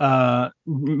Zermanico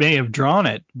may have drawn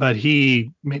it, but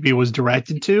he maybe was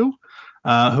directed to.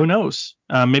 Who knows?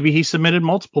 Maybe he submitted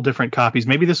multiple different copies.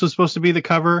 Maybe this was supposed to be the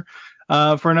cover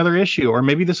for another issue, or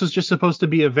maybe this was just supposed to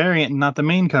be a variant and not the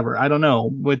main cover. I don't know.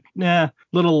 But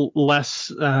little less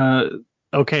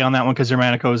okay on that one because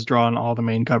Zermanico has drawn all the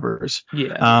main covers.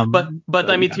 Yeah. But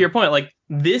I mean, to your point, like,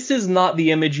 this is not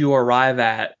the image you arrive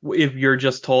at if you're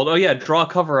just told, oh yeah, draw a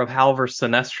cover of Hal vs.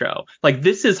 Sinestro. Like,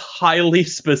 this is highly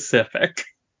specific.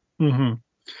 Mm-hmm.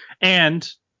 And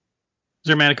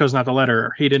Zermanico's not the letterer.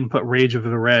 He didn't put Rage of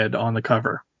the Red on the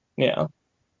cover. Yeah.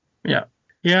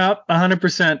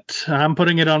 100%. I'm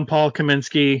putting it on Paul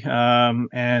Kaminsky,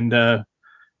 and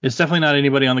it's definitely not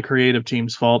anybody on the creative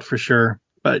team's fault for sure.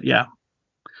 But yeah,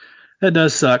 that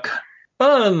does suck.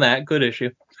 But other than that, good issue.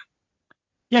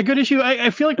 Yeah, good issue. I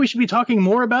feel like we should be talking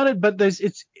more about it, but there's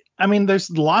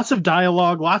lots of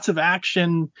dialogue, lots of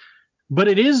action, but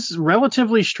it is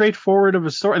relatively straightforward of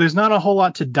a story. There's not a whole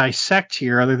lot to dissect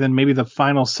here other than maybe the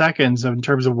final seconds in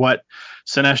terms of what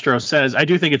Sinestro says. I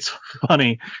do think it's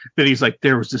funny that he's like,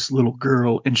 there was this little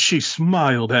girl and she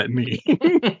smiled at me.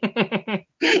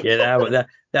 Yeah, that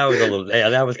was a little. Yeah,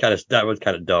 that was kind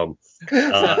of dumb.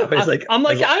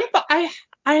 I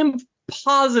am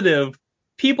positive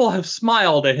people have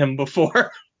smiled at him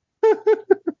before.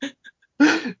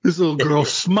 This little girl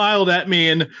smiled at me,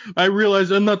 and I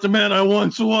realized I'm not the man I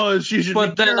once was. She should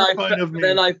be terrified of me.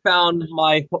 Then I found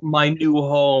my new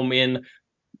home in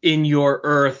your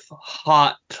Earth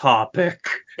Hot Topic.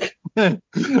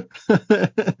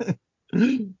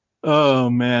 Oh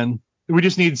man, we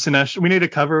just need Sinestro. We need a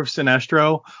cover of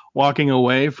Sinestro walking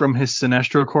away from his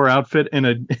Sinestro Corps outfit in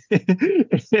a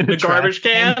garbage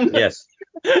can. Yes.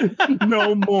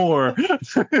 No more.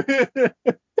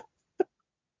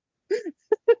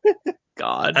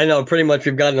 God. I know, pretty much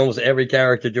we've gotten almost every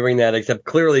character doing that, except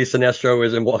clearly Sinestro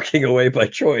isn't walking away by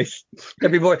choice.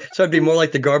 It'd be more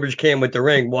like the garbage can with the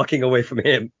ring walking away from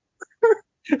him.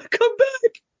 Come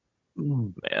back.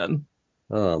 Man.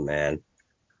 Oh, man.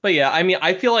 But yeah, I mean,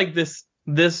 I feel like this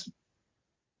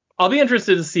I'll be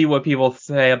interested to see what people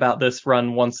say about this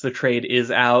run once the trade is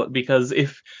out, because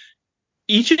if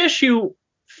each issue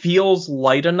feels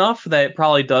light enough that it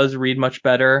probably does read much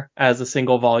better as a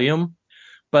single volume.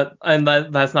 And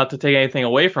that's not to take anything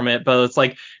away from it, but it's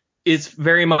like, it's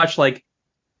very much like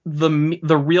the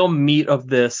real meat of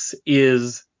this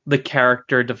is the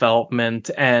character development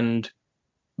and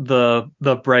the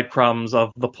breadcrumbs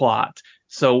of the plot.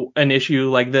 So an issue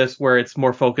like this, where it's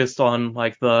more focused on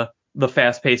like the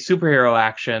fast-paced superhero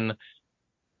action,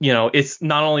 it's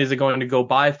not only is it going to go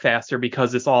by faster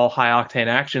because it's all high-octane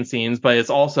action scenes, but it's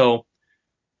also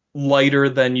lighter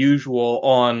than usual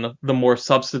on the more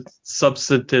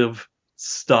substantive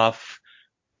stuff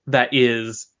that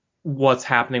is what's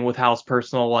happening with Hal's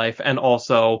personal life, and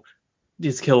also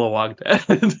is Kilowog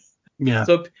dead? Yeah.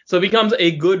 So it becomes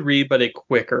a good read, but a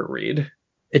quicker read.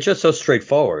 It's just so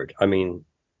straightforward. I mean,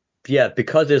 yeah,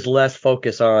 because there's less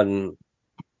focus on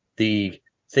the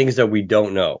things that we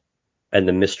don't know and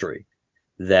the mystery,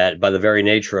 that by the very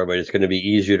nature of it, it's going to be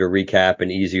easier to recap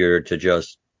and easier to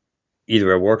just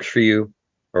either it works for you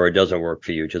or it doesn't work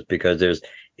for you, just because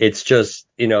it's just,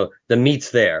 the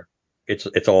meat's there.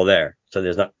 It's all there. So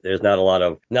there's not a lot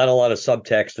of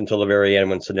subtext until the very end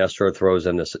when Sinestro throws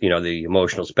in this, the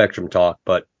emotional spectrum talk,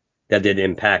 but that did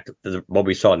impact what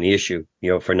we saw in the issue,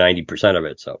 for 90% of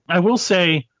it. So I will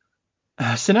say,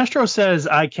 Sinestro says,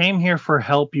 "I came here for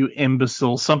help, you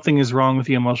imbecile. Something is wrong with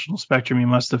the emotional spectrum. You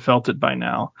must have felt it by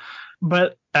now."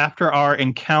 But after our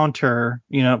encounter,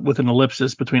 with an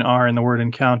ellipsis between R and the word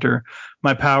encounter,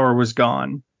 my power was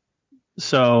gone.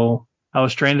 So I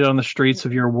was stranded on the streets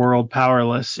of your world,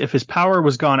 powerless. If his power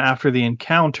was gone after the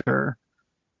encounter,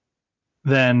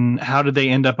 then how did they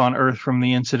end up on Earth from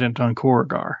the incident on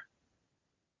Korrigar?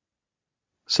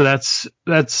 So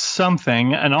that's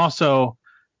something. And also,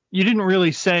 you didn't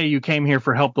really say you came here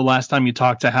for help the last time you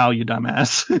talked to Hal, you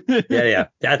dumbass. yeah.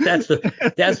 That's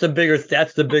the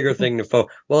bigger thing to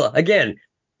focus. Well, again,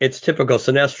 it's typical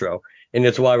Sinestro, and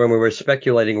it's why when we were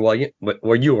speculating,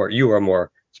 you were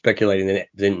more speculating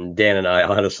than Dan and I,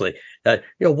 honestly. That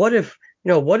what if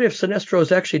Sinestro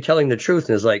is actually telling the truth,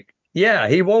 and is like, yeah,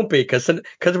 he won't be, because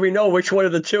we know which one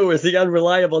of the two is the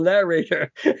unreliable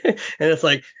narrator, and it's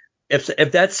like if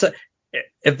that's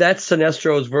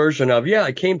Sinestro's version of, yeah,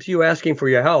 I came to you asking for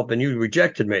your help and you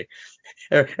rejected me.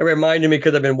 It reminded me,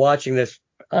 because I've been watching this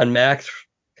on Max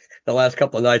the last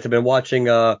couple of nights. I've been watching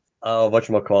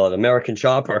whatchamacallit, American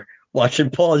Chopper, watching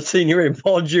Paul Sr. and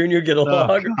Paul Jr. get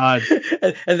along. Oh, God.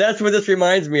 And that's what this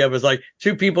reminds me of, is like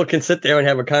two people can sit there and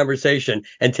have a conversation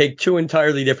and take two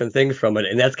entirely different things from it.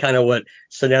 And that's kind of what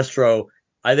Sinestro,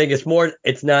 I think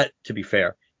it's not, to be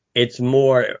fair, it's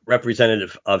more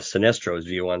representative of Sinestro's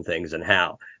view on things and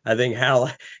Hal. I think Hal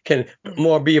can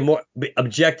be more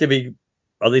objectively,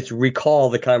 at least recall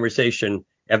the conversation,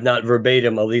 if not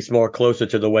verbatim, at least more closer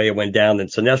to the way it went down than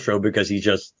Sinestro, because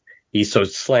he's so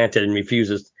slanted and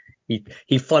refuses.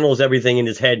 He funnels everything in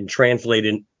his head and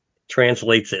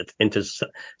translates it into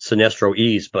Sinestro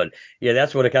ease. But yeah,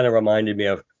 that's what it kind of reminded me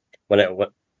of when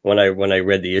I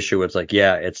read the issue. It's like,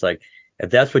 yeah, it's like, if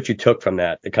that's what you took from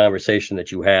that, the conversation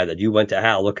that you had, that you went to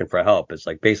Hal looking for help, it's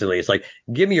like, basically, it's like,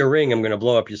 give me your ring, I'm going to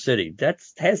blow up your city. That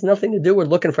has nothing to do with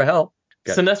looking for help.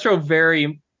 Sinestro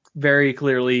very, very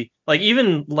clearly, like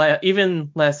even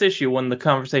last issue when the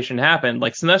conversation happened,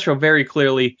 like Sinestro very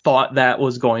clearly thought that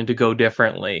was going to go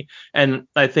differently. And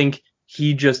I think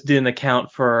he just didn't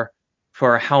account for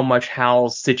how much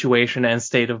Hal's situation and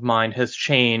state of mind has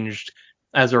changed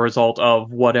as a result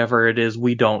of whatever it is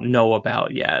we don't know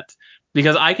about yet.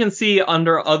 Because I can see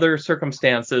under other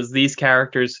circumstances, these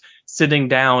characters sitting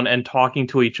down and talking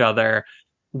to each other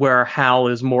where Hal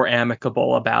is more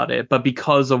amicable about it. But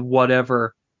because of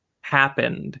whatever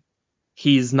happened,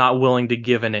 he's not willing to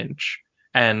give an inch.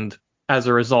 And as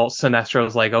a result,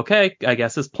 Sinestro's like, okay, I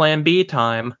guess it's plan B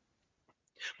time.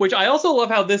 Which I also love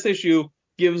how this issue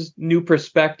gives new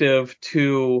perspective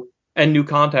to and new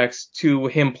context to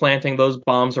him planting those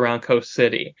bombs around Coast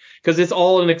City, because it's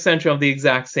all an extension of the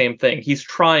exact same thing. He's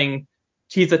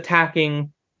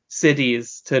attacking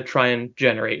cities to try and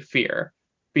generate fear,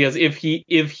 because if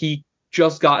he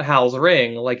just got Hal's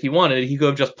ring like he wanted, he could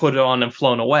have just put it on and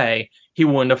flown away. He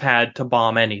wouldn't have had to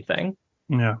bomb anything.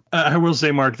 Yeah, I will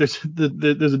say, Mark, there's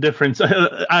a difference.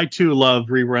 I too love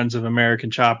reruns of American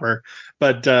Chopper,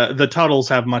 but the Tuttles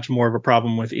have much more of a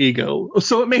problem with ego,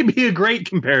 so it may be a great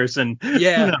comparison.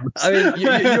 Yeah, I mean,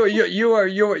 you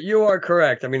are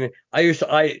correct. I mean, I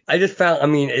just found, I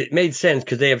mean, it made sense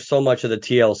because they have so much of the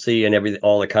TLC and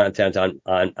all the content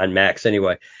on Max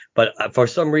anyway. But for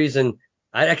some reason,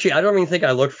 I don't even think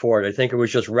I looked for it. I think it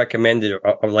was just recommended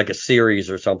or like a series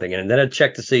or something. And then I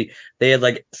checked to see they had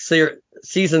like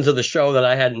seasons of the show that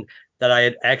I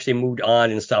had actually moved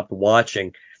on and stopped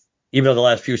watching, even though the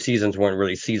last few seasons weren't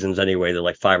really seasons anyway. They're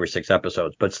like 5 or 6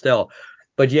 episodes, but still.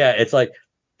 But yeah, it's like,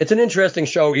 it's an interesting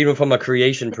show, even from a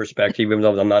creation perspective, even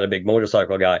though I'm not a big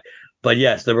motorcycle guy. But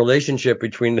yes, the relationship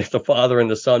between the father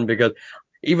and the son, because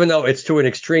even though it's to an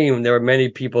extreme, there are many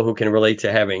people who can relate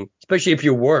to having, especially if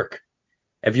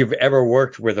you've ever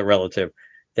worked with a relative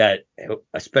that,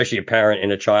 especially a parent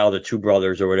and a child or two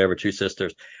brothers or whatever, two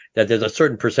sisters, that there's a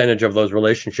certain percentage of those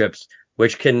relationships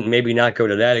which can maybe not go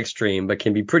to that extreme, but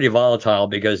can be pretty volatile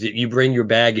because you bring your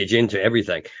baggage into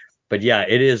everything. But yeah,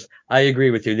 it is. I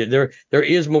agree with you. There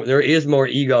is more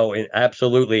ego, and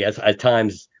absolutely at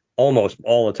times, almost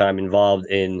all the time, involved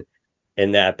in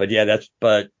that. But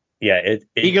yeah,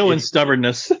 Ego and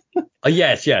stubbornness.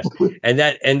 Yes, and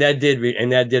that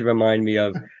did remind me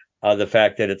of the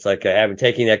fact that it's like having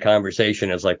taking that conversation.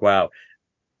 It's like, wow.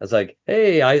 It's like,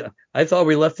 hey, I thought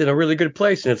we left in a really good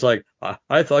place, and it's like,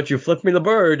 I thought you flipped me the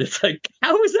bird. It's like,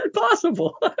 how is that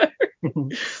possible?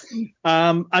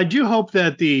 I do hope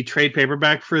that the trade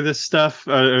paperback for this stuff,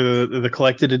 or the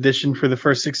collected edition for the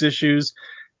first 6 issues,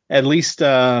 at least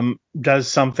does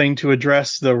something to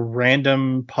address the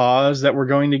random pause that we're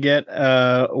going to get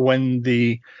when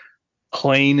the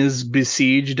plane is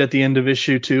besieged at the end of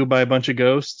issue 2 by a bunch of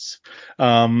ghosts.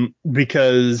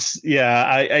 Because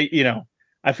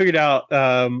I figured out,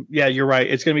 you're right.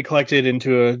 It's going to be collected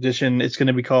into an edition. It's going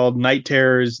to be called Night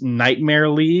Terror's Nightmare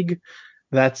League.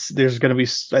 There's going to be,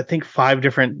 I think, 5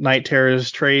 different Night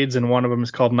Terrors trades, and one of them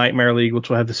is called Nightmare League, which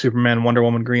will have the Superman, Wonder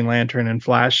Woman, Green Lantern, and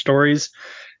Flash stories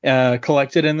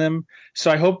collected in them. So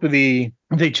I hope they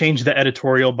change the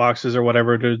editorial boxes or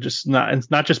whatever to just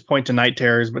not just point to Night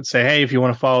Terrors, but say, hey, if you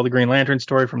want to follow the Green Lantern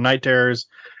story from Night Terrors,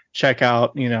 check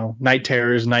out, Night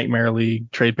Terrors Nightmare League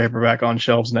trade paperback on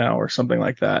shelves now, or something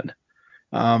like that.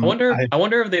 I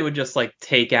wonder if they would just like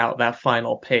take out that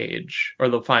final page or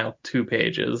the final 2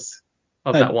 pages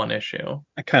of that one issue.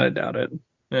 I kind of doubt it.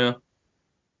 Yeah.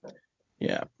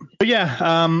 Yeah. But yeah,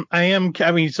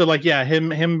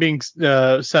 him being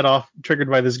set off,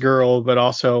 triggered by this girl, but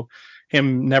also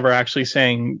him never actually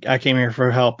saying, I came here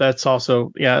for help. That's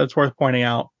also, that's worth pointing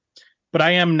out. But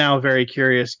I am now very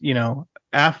curious,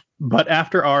 but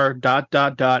after our ...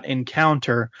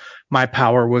 encounter, my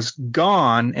power was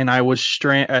gone, and I was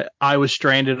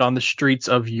stranded on the streets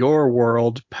of your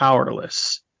world,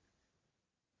 powerless.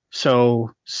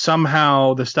 So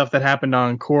somehow the stuff that happened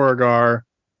on Korugar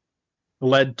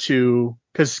led to,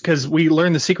 because we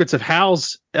learned the secrets of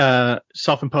Hal's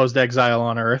self-imposed exile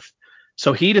on Earth,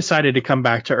 so he decided to come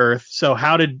back to Earth. So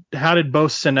how did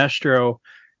both Sinestro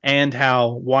and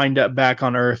Hal wind up back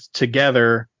on Earth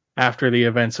together after the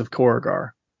events of Korugar?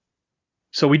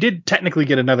 So we did technically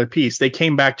get another piece. They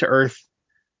came back to Earth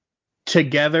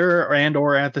together and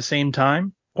or at the same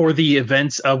time, or the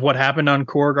events of what happened on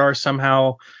Korugar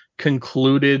somehow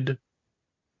concluded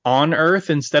on Earth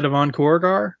instead of on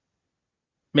Korugar.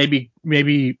 Maybe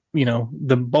the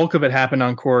bulk of it happened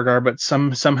on Korugar, but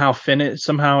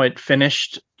somehow it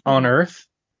finished on Earth.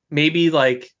 Maybe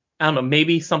I don't know,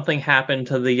 maybe something happened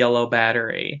to the yellow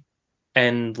battery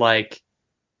and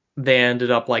they ended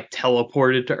up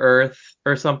teleported to Earth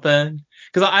or something.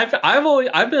 Because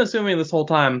I've been assuming this whole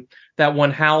time that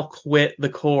when Hal quit the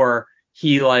Corps,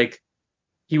 he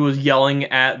was yelling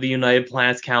at the United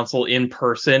Planets Council in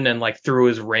person and threw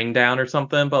his ring down or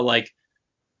something, but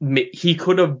he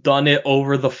could have done it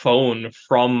over the phone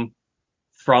from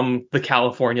the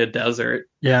California desert.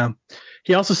 Yeah.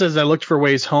 He also says, I looked for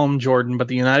ways home, Jordan, but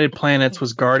the United Planets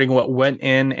was guarding what went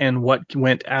in and what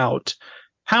went out.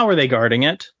 How are they guarding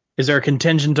it? Is there a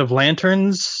contingent of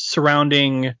lanterns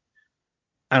surrounding,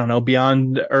 I don't know,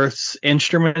 beyond Earth's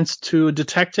instruments to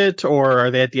detect it? Or are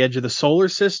they at the edge of the solar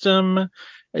system?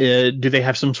 Do they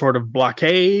have some sort of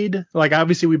blockade?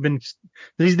 Obviously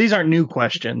these aren't new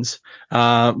questions,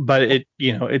 but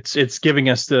it's giving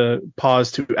us the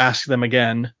pause to ask them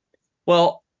again.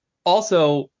 Well,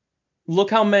 also, look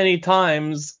how many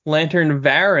times Lantern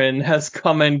Varen has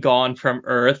come and gone from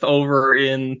Earth over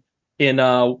in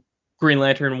Green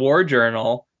Lantern War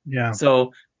Journal. Yeah.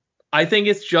 So I think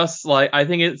it's just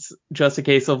a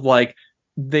case of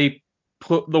they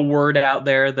put the word out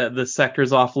there that the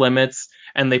sector's off limits,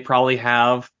 and they probably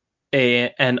have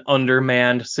an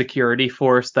undermanned security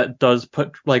force that does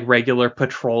put regular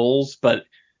patrols, but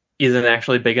isn't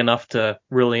actually big enough to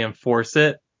really enforce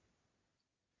it.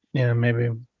 Yeah, maybe.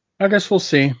 I guess we'll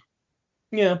see.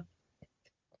 Yeah.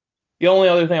 The only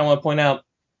other thing I want to point out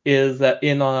is that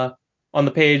on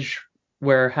the page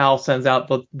where Hal sends out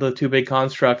the 2 big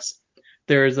constructs,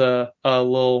 there's a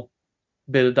little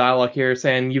bit of dialogue here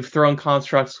saying, you've thrown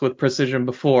constructs with precision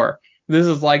before. This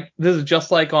is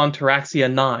just like on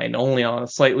Taraxia 9, only on a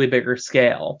slightly bigger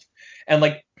scale.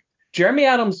 And Jeremy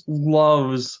Adams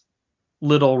loves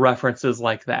little references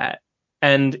like that.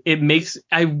 And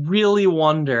I really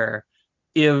wonder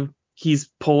if he's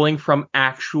pulling from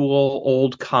actual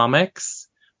old comics,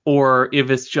 or if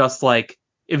it's just like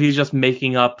if he's just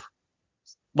making up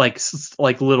like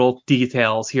little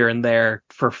details here and there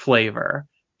for flavor,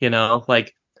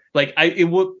 like it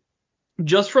would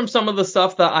just from some of the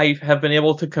stuff that I have been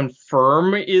able to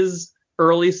confirm is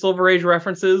early Silver Age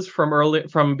references from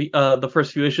the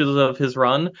first few issues of his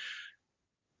run.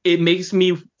 It makes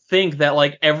me think that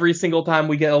like every single time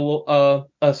we get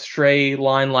a stray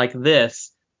line like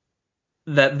this,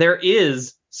 that there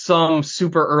is some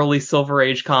super early Silver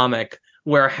Age comic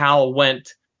where Hal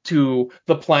went to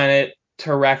the planet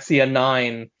Taraxia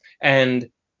 9 and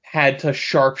had to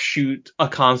sharpshoot a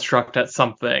construct at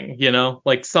something,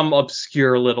 like some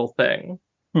obscure little thing.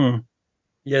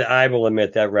 Yeah, I will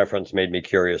admit that reference made me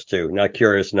curious too. Not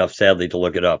curious enough, sadly, to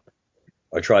look it up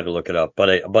or try to look it up.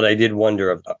 But I did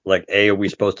wonder, if, like, A, are we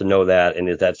supposed to know that? And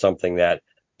is that something that,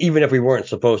 even if we weren't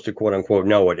supposed to, quote unquote,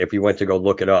 know it, if we went to go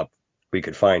look it up, we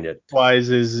could find it? Wise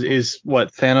is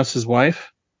what, Thanos'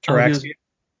 wife? Taraxia?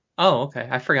 Oh, okay.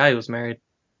 I forgot he was married.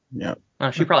 Yeah.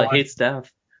 Oh, she probably hates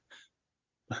death.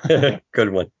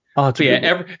 Good one. Oh,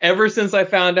 yeah, ever since I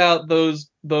found out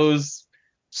those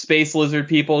space lizard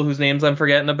people whose names I'm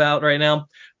forgetting about right now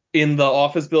in the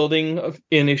office building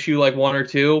in issue like 1 or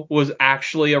 2 was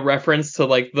actually a reference to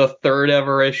like the third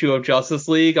ever issue of Justice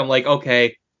League. I'm like,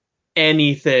 okay,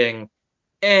 anything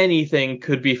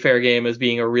could be fair game as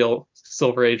being a real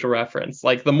Silver Age reference.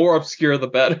 Like the more obscure, the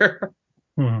better.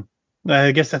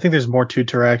 I think there's more to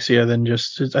Taraxia than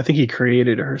just. I think he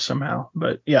created her somehow.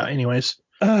 But yeah, anyways,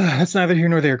 that's neither here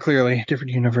nor there. Clearly,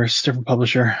 different universe, different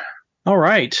publisher. All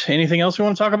right. Anything else we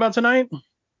want to talk about tonight?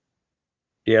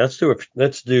 Yeah, let's do it.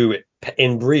 Let's do it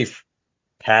in brief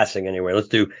passing anyway. Let's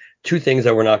do 2 things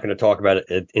that we're not going to talk about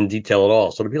in detail at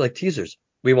all. So it'll be like teasers.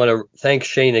 We want to thank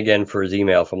Shane again for his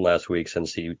email from last week,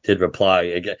 since he did reply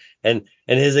again, and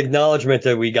his acknowledgement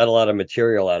that we got a lot of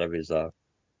material out of his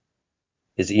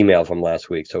email from last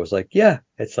week. So it's like, yeah,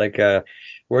 it's like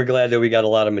we're glad that we got a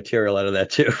lot of material out of that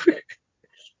too.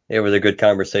 It was a good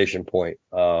conversation point.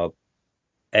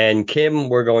 And Kim,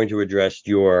 we're going to address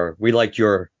we liked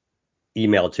your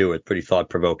email too. It's pretty thought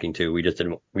provoking too.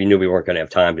 We knew we weren't going to have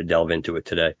time to delve into it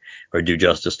today or do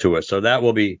justice to it. So that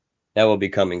will be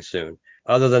coming soon.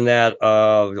 Other than that,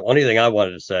 the only thing I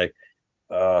wanted to say,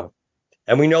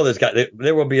 and we know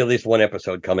there will be at least one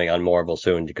episode coming on Marvel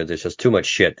soon, because there's just too much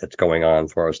shit that's going on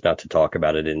for us not to talk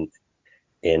about it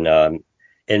in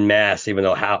mass. Even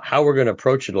though how we're going to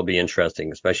approach it will be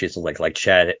interesting, especially since like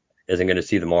Chad isn't going to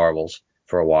see the Marvels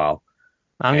for a while.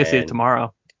 I'm going to see it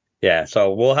tomorrow. Yeah,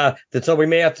 so we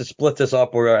may have to split this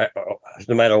up, no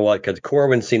matter what, because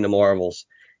Corwin's seen the Marvels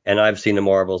and I've seen the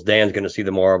Marvels. Dan's going to see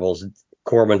the Marvels.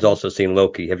 Corwin's also seen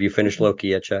Loki. Have you finished Loki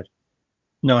yet, Chad?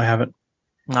 No, I haven't.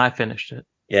 I finished it.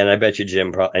 Yeah, and I bet you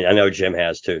Jim. I know Jim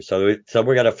has too. So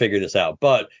we got to figure this out.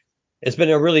 But it's been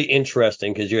a really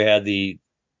interesting, because you had the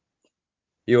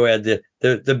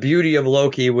beauty of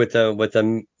Loki with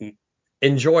the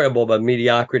enjoyable but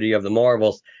mediocrity of the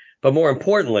Marvels. But more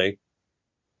importantly,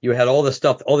 you had all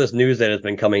this news that has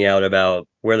been coming out about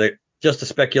just the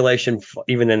speculation,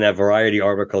 even in that Variety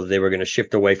article, that they were going to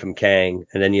shift away from Kang.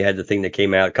 And then you had the thing that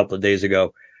came out a couple of days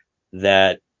ago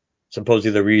that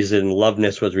supposedly the reason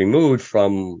Loveness was removed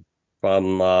from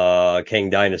Kang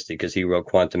Dynasty, because he wrote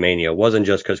Quantumania, wasn't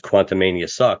just because Quantumania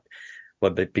sucked,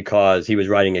 but because he was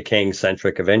writing a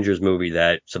Kang-centric Avengers movie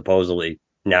that supposedly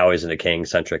now isn't a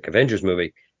Kang-centric Avengers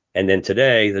movie. And then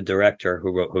today, the director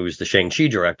who's the Shang-Chi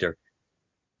director,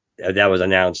 that was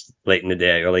announced late in the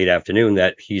day or late afternoon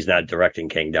that he's not directing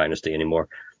Kang Dynasty anymore.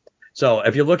 So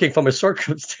if you're looking from a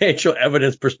circumstantial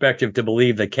evidence perspective to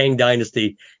believe that Kang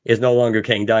Dynasty is no longer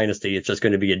Kang Dynasty, it's just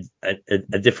going to be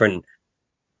a different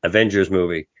Avengers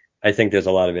movie, I think there's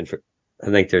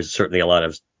certainly a lot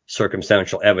of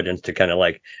circumstantial evidence to kind of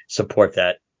like support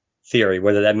that theory,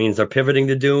 whether that means they're pivoting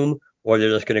to Doom or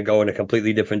they're just going to go in a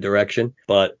completely different direction.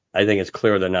 But I think it's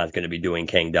clear they're not going to be doing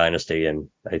Kang Dynasty, and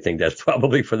I think that's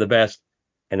probably for the best.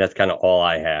 And that's kind of all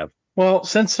I have. Well,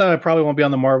 since I probably won't be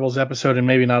on the Marvels episode and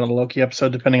maybe not on the Loki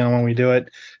episode, depending on when we do it,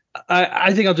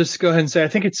 I think I'll just go ahead and say I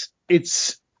think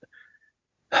it's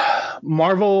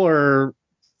Marvel or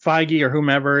Feige or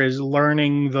whomever is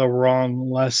learning the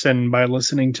wrong lesson by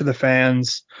listening to the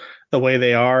fans the way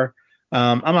they are.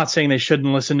 I'm not saying they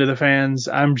shouldn't listen to the fans.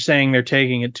 I'm saying they're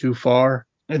taking it too far.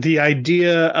 The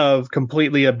idea of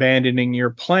completely abandoning your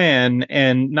plan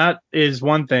and not is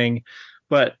one thing,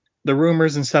 but the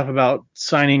rumors and stuff about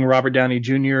signing Robert Downey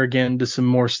Jr. again to some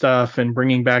more stuff and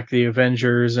bringing back the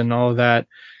Avengers and all of that.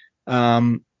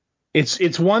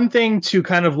 It's one thing to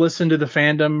kind of listen to the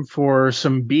fandom for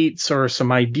some beats or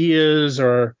some ideas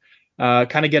or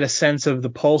kind of get a sense of the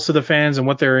pulse of the fans and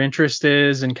what their interest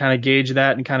is, and kind of gauge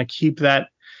that and kind of keep that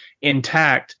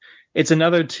intact. It's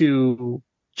another to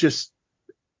just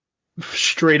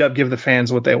straight up give the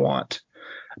fans what they want.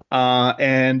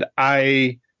 And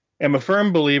I am a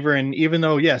firm believer, and even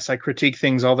though, yes, I critique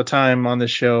things all the time on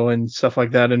this show and stuff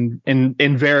like that, and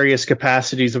in various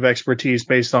capacities of expertise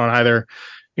based on either,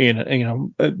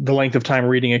 the length of time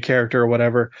reading a character or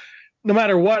whatever. No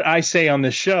matter what I say on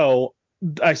this show,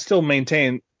 I still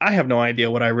maintain I have no idea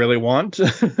what I really want,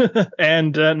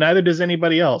 and neither does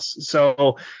anybody else.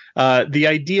 So the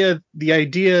idea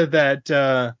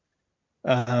that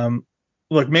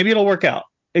look, maybe it'll work out.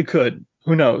 It could.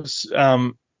 Who knows?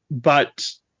 But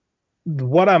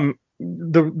what I'm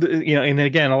and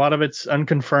again, a lot of it's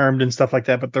unconfirmed and stuff like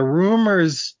that. But the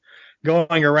rumors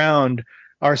going around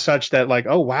are such that, like,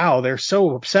 oh wow, they're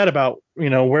so upset about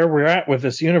where we're at with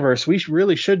this universe. We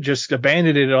really should just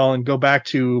abandon it all and go back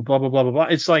to blah blah blah blah blah.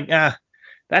 It's like,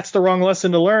 that's the wrong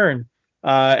lesson to learn.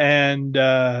 And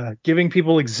giving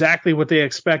people exactly what they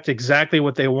expect, exactly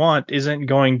what they want, isn't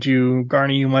going to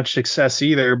garner you much success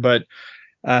either. But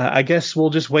I guess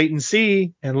we'll just wait and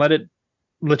see and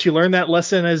let you learn that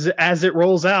lesson as it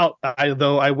rolls out.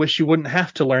 Though I wish you wouldn't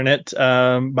have to learn it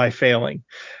by failing.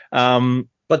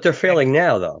 But they're failing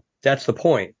now, though. That's the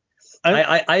point.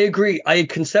 I agree.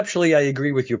 Conceptually, I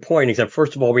agree with your point, except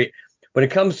first of all, when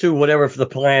it comes to whatever the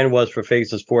plan was for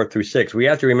phases 4 through 6, we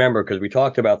have to remember, because we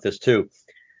talked about this too,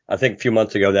 I think a few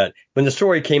months ago, that when the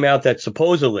story came out that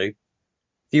supposedly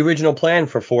the original plan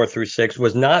for 4 through 6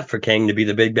 was not for Kang to be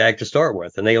the big bag to start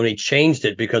with, and they only changed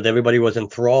it because everybody was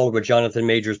enthralled with Jonathan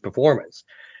Majors' performance.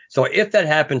 So if that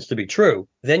happens to be true,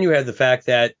 then you have the fact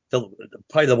that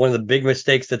probably one of the big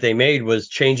mistakes that they made was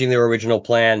changing their original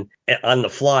plan on the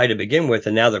fly to begin with,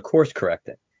 and now they're course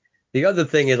correcting. The other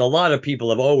thing is, a lot of people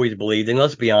have always believed, and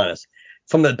let's be honest,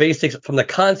 from the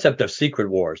concept of Secret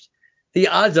Wars, the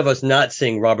odds of us not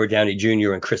seeing Robert Downey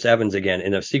Jr. and Chris Evans again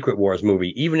in a Secret Wars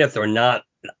movie, even if they're not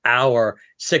our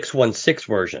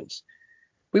 616 versions,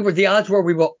 the odds were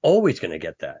we were always going to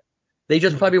get that. They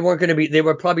just probably weren't going to be, they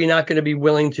were probably not going to be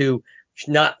willing to,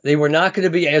 they were not going to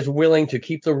be as willing to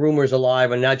keep the rumors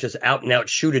alive and not just out and out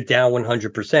shoot it down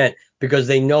 100%, because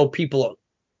they know people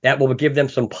that will give them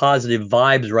some positive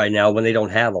vibes right now when they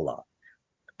don't have a lot.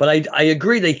 But I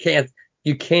agree,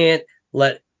 you can't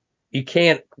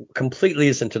completely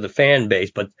listen to the fan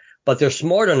base, but they're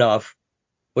smart enough.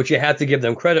 What you have to give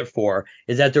them credit for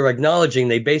is that they're acknowledging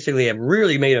they basically have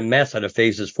really made a mess out of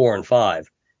phases 4 and 5.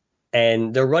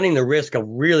 And they're running the risk of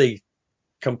really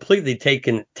completely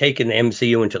taking the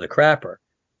MCU into the crapper.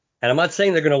 And I'm not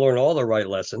saying they're going to learn all the right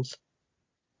lessons,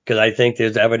 because I think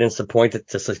there's evidence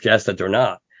to suggest that they're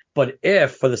not. But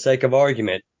if, for the sake of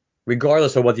argument,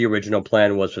 regardless of what the original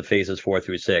plan was for phases 4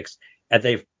 through 6, and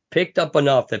they've picked up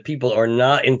enough that people are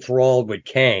not enthralled with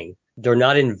Kang, they're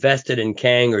not invested in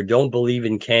Kang, or don't believe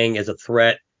in Kang as a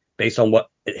threat based on what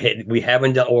we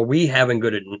haven't done, or we haven't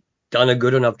done a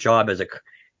good enough job as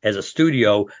a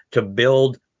studio to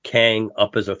build Kang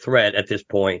up as a threat at this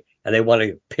point, and they want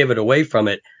to pivot away from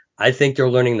it. I think they're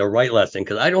learning the right lesson,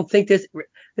 because I don't think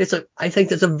I think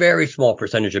there's a very small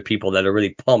percentage of people that are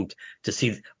really pumped to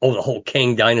see, the whole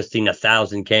Kang dynasty and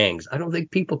 1,000 Kangs. I don't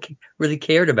think people really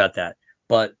cared about that,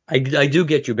 but I do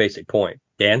get your basic point.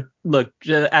 Dan? Look,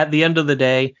 at the end of the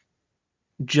day,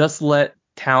 just let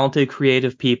talented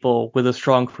creative people with a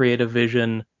strong creative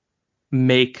vision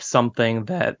make something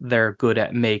that they're good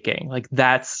at making. Like,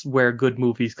 that's where good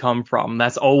movies come from.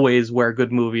 That's always where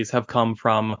good movies have come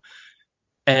from.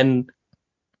 And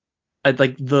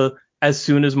as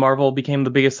soon as Marvel became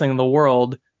the biggest thing in the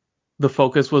world, the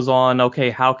focus was on, okay,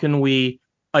 how can we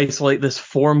isolate this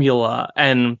formula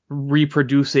and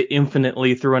reproduce it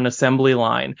infinitely through an assembly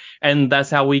line? And that's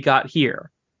how we got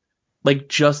here. Like,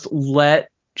 just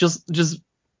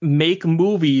make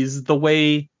movies the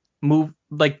way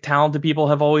talented people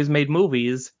have always made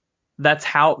movies. That's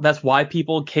why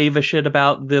people gave a shit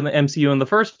about the MCU in the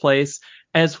first place,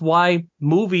 and it's why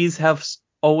movies have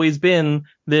always been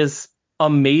this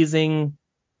amazing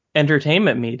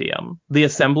entertainment medium. The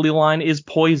assembly line is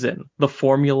poison. The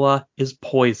formula is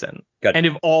poison. Good. And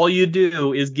if all you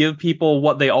do is give people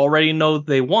what they already know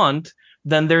they want,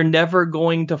 then they're never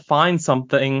going to find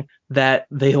something that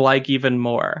they like even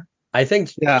more. I think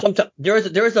sometimes there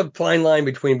is a fine line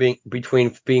between being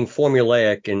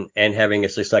formulaic and having a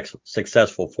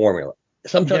successful formula.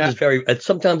 Sometimes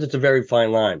it's a very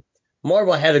fine line.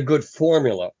 Marvel had a good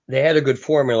formula. They had a good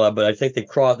formula, but I think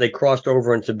they crossed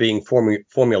over into being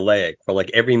formulaic, where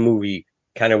like every movie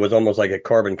kind of was almost like a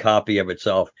carbon copy of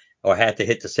itself, or had to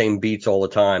hit the same beats all the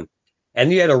time.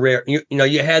 And you had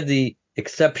you had the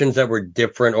exceptions that were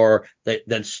different or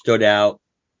that stood out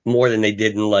more than they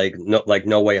did in like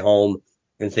No Way Home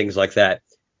and things like that.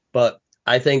 But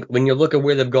I think when you look at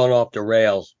where they've gone off the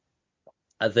rails,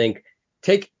 I think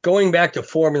going back to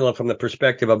formula from the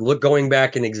perspective of going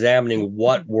back and examining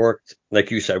what worked,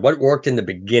 like you said, what worked in the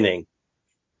beginning,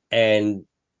 and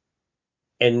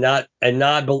not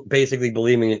basically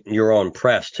believing in your own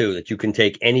press too, that you can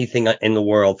take anything in the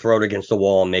world, throw it against the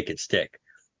wall, and make it stick.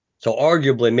 So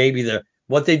arguably, maybe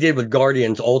what they did with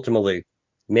Guardians ultimately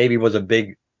maybe was a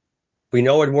big. We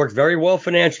know it worked very well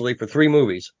financially for 3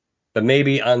 movies, but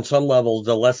maybe on some levels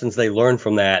the lessons they learned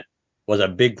from that was a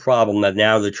big problem that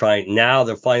now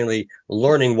they're finally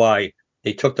learning why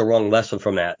they took the wrong lesson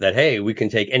from that. That, hey, we can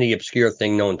take any obscure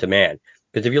thing known to man.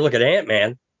 Because if you look at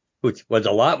Ant-Man, which was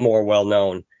a lot more well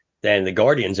known than the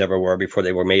Guardians ever were before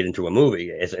they were made into a movie.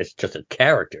 It's just a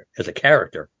character. As a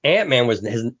character, Ant-Man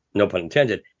no pun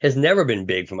intended, has never been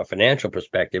big from a financial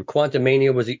perspective.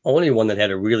 Quantumania was the only one that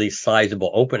had a really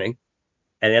sizable opening.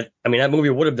 And that movie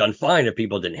would have done fine if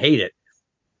people didn't hate it.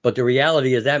 But the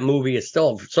reality is that movie is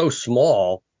still so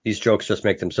small. These jokes just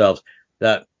make themselves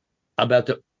that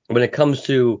when it comes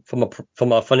to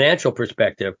from a financial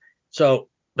perspective. So,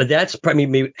 but that's probably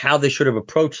maybe how they should have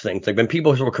approached things. Like when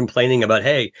people were complaining about,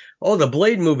 hey, the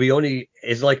Blade movie only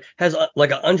has under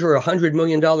 $100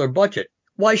 million budget.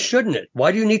 Why shouldn't it?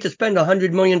 Why do you need to spend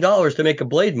 $100 million to make a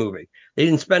Blade movie? They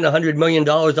didn't spend $100 million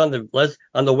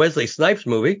on the Wesley Snipes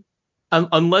movie.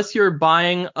 Unless you're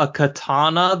buying a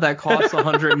katana that costs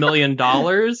 $100 million,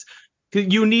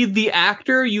 you need the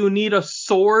actor, you need a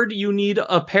sword, you need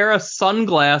a pair of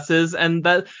sunglasses, and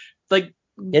that, like,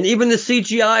 and even the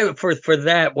CGI for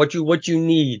that, what you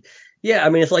need. Yeah, I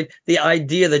mean, it's like the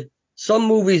idea that some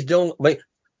movies don't, like,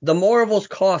 the Marvels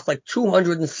cost like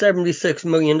 $276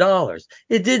 million.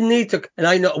 It didn't need to,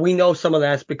 and we know some of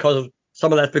that's because of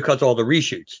all the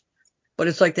reshoots. But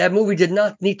it's like that movie did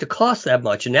not need to cost that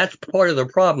much, and that's part of the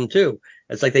problem too.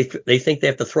 It's like they think they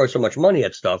have to throw so much money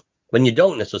at stuff when you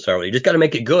don't necessarily. You just got to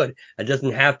make it good. It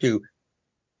doesn't have to.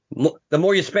 The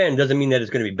more you spend doesn't mean that it's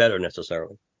going to be better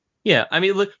necessarily. Yeah, I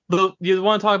mean, look, you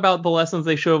want to talk about the lessons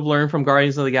they should have learned from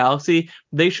Guardians of the Galaxy?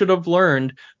 They should have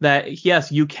learned that,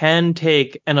 yes, you can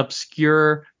take an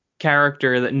obscure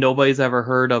character that nobody's ever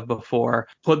heard of before,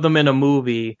 put them in a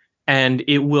movie, and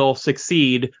it will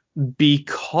succeed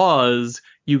because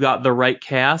you got the right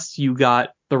cast, you got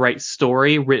the right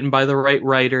story written by the right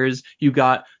writers, you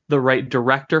got the right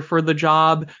director for the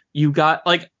job, you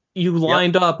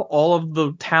lined up all of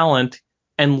the talent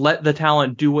and let the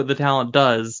talent do what the talent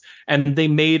does, and they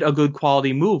made a good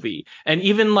quality movie. And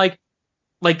even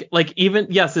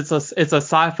yes, it's a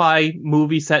sci-fi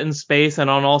movie set in space and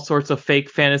on all sorts of fake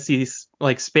fantasies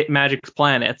like magic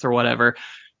planets or whatever.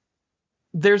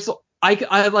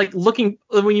 I like looking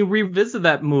when you revisit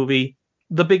that movie,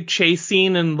 the big chase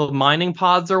scene in the mining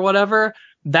pods or whatever.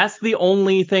 That's the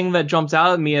only thing that jumps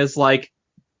out at me as like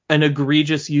an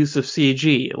egregious use of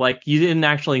CG. Like, you didn't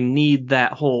actually need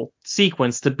that whole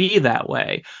sequence to be that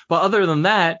way. But other than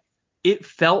that, it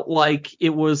felt like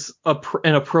it was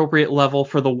an appropriate level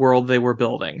for the world they were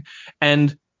building.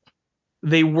 And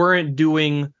they weren't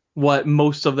doing what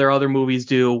most of their other movies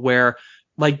do, where,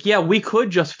 like, yeah, we could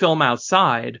just film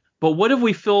outside, but what if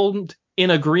we filmed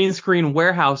in a green screen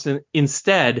warehouse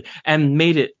instead and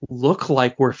made it look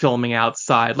like we're filming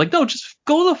outside? Like, no, just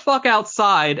go the fuck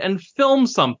outside and film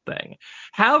something.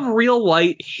 Have real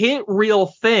light, hit real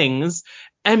things,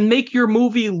 and make your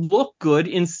movie look good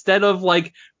instead of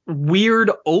like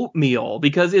weird oatmeal,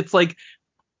 because it's like,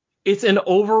 it's an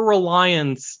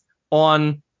over-reliance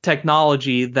on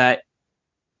technology that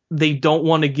they don't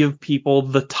want to give people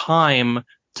the time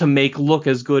to make look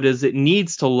as good as it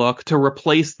needs to look to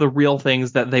replace the real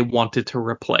things that they wanted to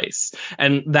replace.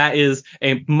 And that is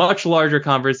a much larger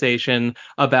conversation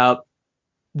about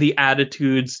the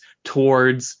attitudes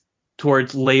towards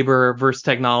labor versus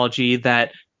technology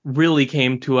that really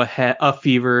came to a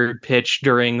fever pitch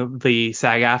during the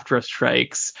SAG-AFTRA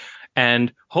strikes.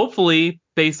 And hopefully,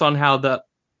 based on how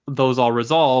those all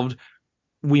resolved,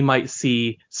 we might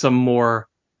see some more,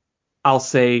 I'll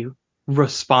say,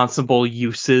 responsible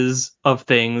uses of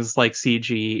things like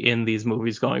CG in these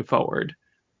movies going forward.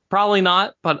 Probably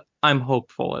not, but I'm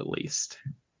hopeful at least.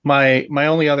 My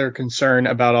only other concern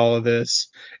about all of this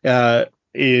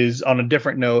is on a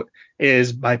different note,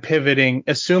 is by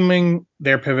assuming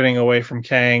they're pivoting away from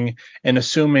Kang and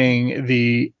assuming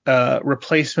the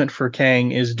replacement for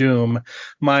Kang is Doom.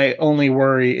 My only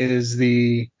worry is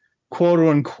the quote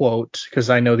unquote, because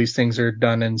I know these things are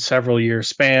done in several year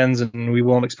spans and we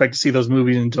won't expect to see those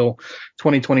movies until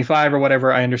 2025 or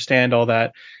whatever. I understand all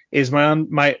that. Is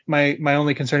my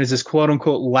only concern is this quote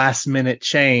unquote last minute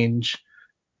change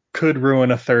could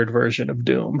ruin a third version of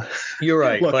Doom. You're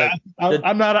right. Look, but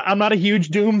I'm not a huge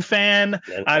Doom fan.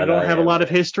 I don't have a lot of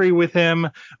history with him,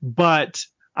 but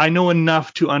I know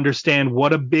enough to understand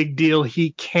what a big deal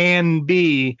he can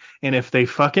be, and if they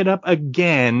fuck it up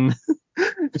again,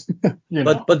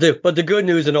 But the good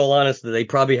news, in all honesty, they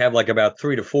probably have like about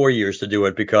 3 to 4 years to do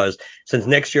it, because since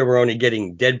next year we're only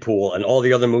getting Deadpool, and all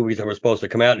the other movies that were supposed to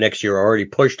come out next year are already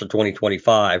pushed to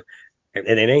 2025, and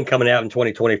it ain't coming out in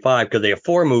 2025 because they have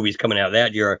 4 movies coming out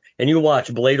that year. And you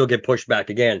watch, Blade will get pushed back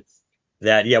again.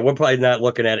 We're probably not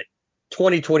looking at it.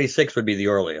 2026 would be the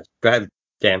earliest. Go ahead,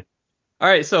 Dan. All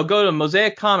right, so go to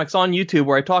Mosaic Comics on YouTube,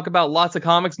 where I talk about lots of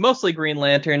comics, mostly Green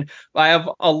Lantern. I have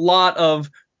a lot of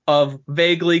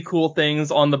vaguely cool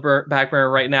things on the back burner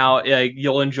right now.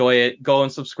 You'll enjoy it. Go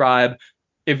and subscribe.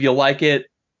 If you like it,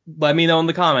 let me know in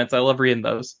the comments. I love reading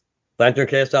those.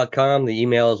 LanternCast.com. The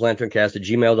email is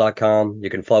lanterncast@gmail.com. You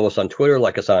can follow us on Twitter,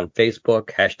 like us on Facebook,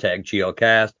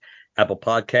 #GLCast, Apple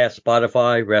Podcasts,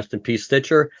 Spotify, rest in peace,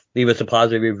 Stitcher. Leave us a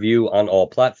positive review on all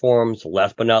platforms.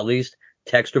 Last but not least,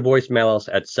 text or voicemail us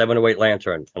at 708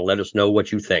 Lantern and let us know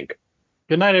what you think.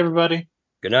 Good night, everybody.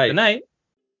 Good night. Good night.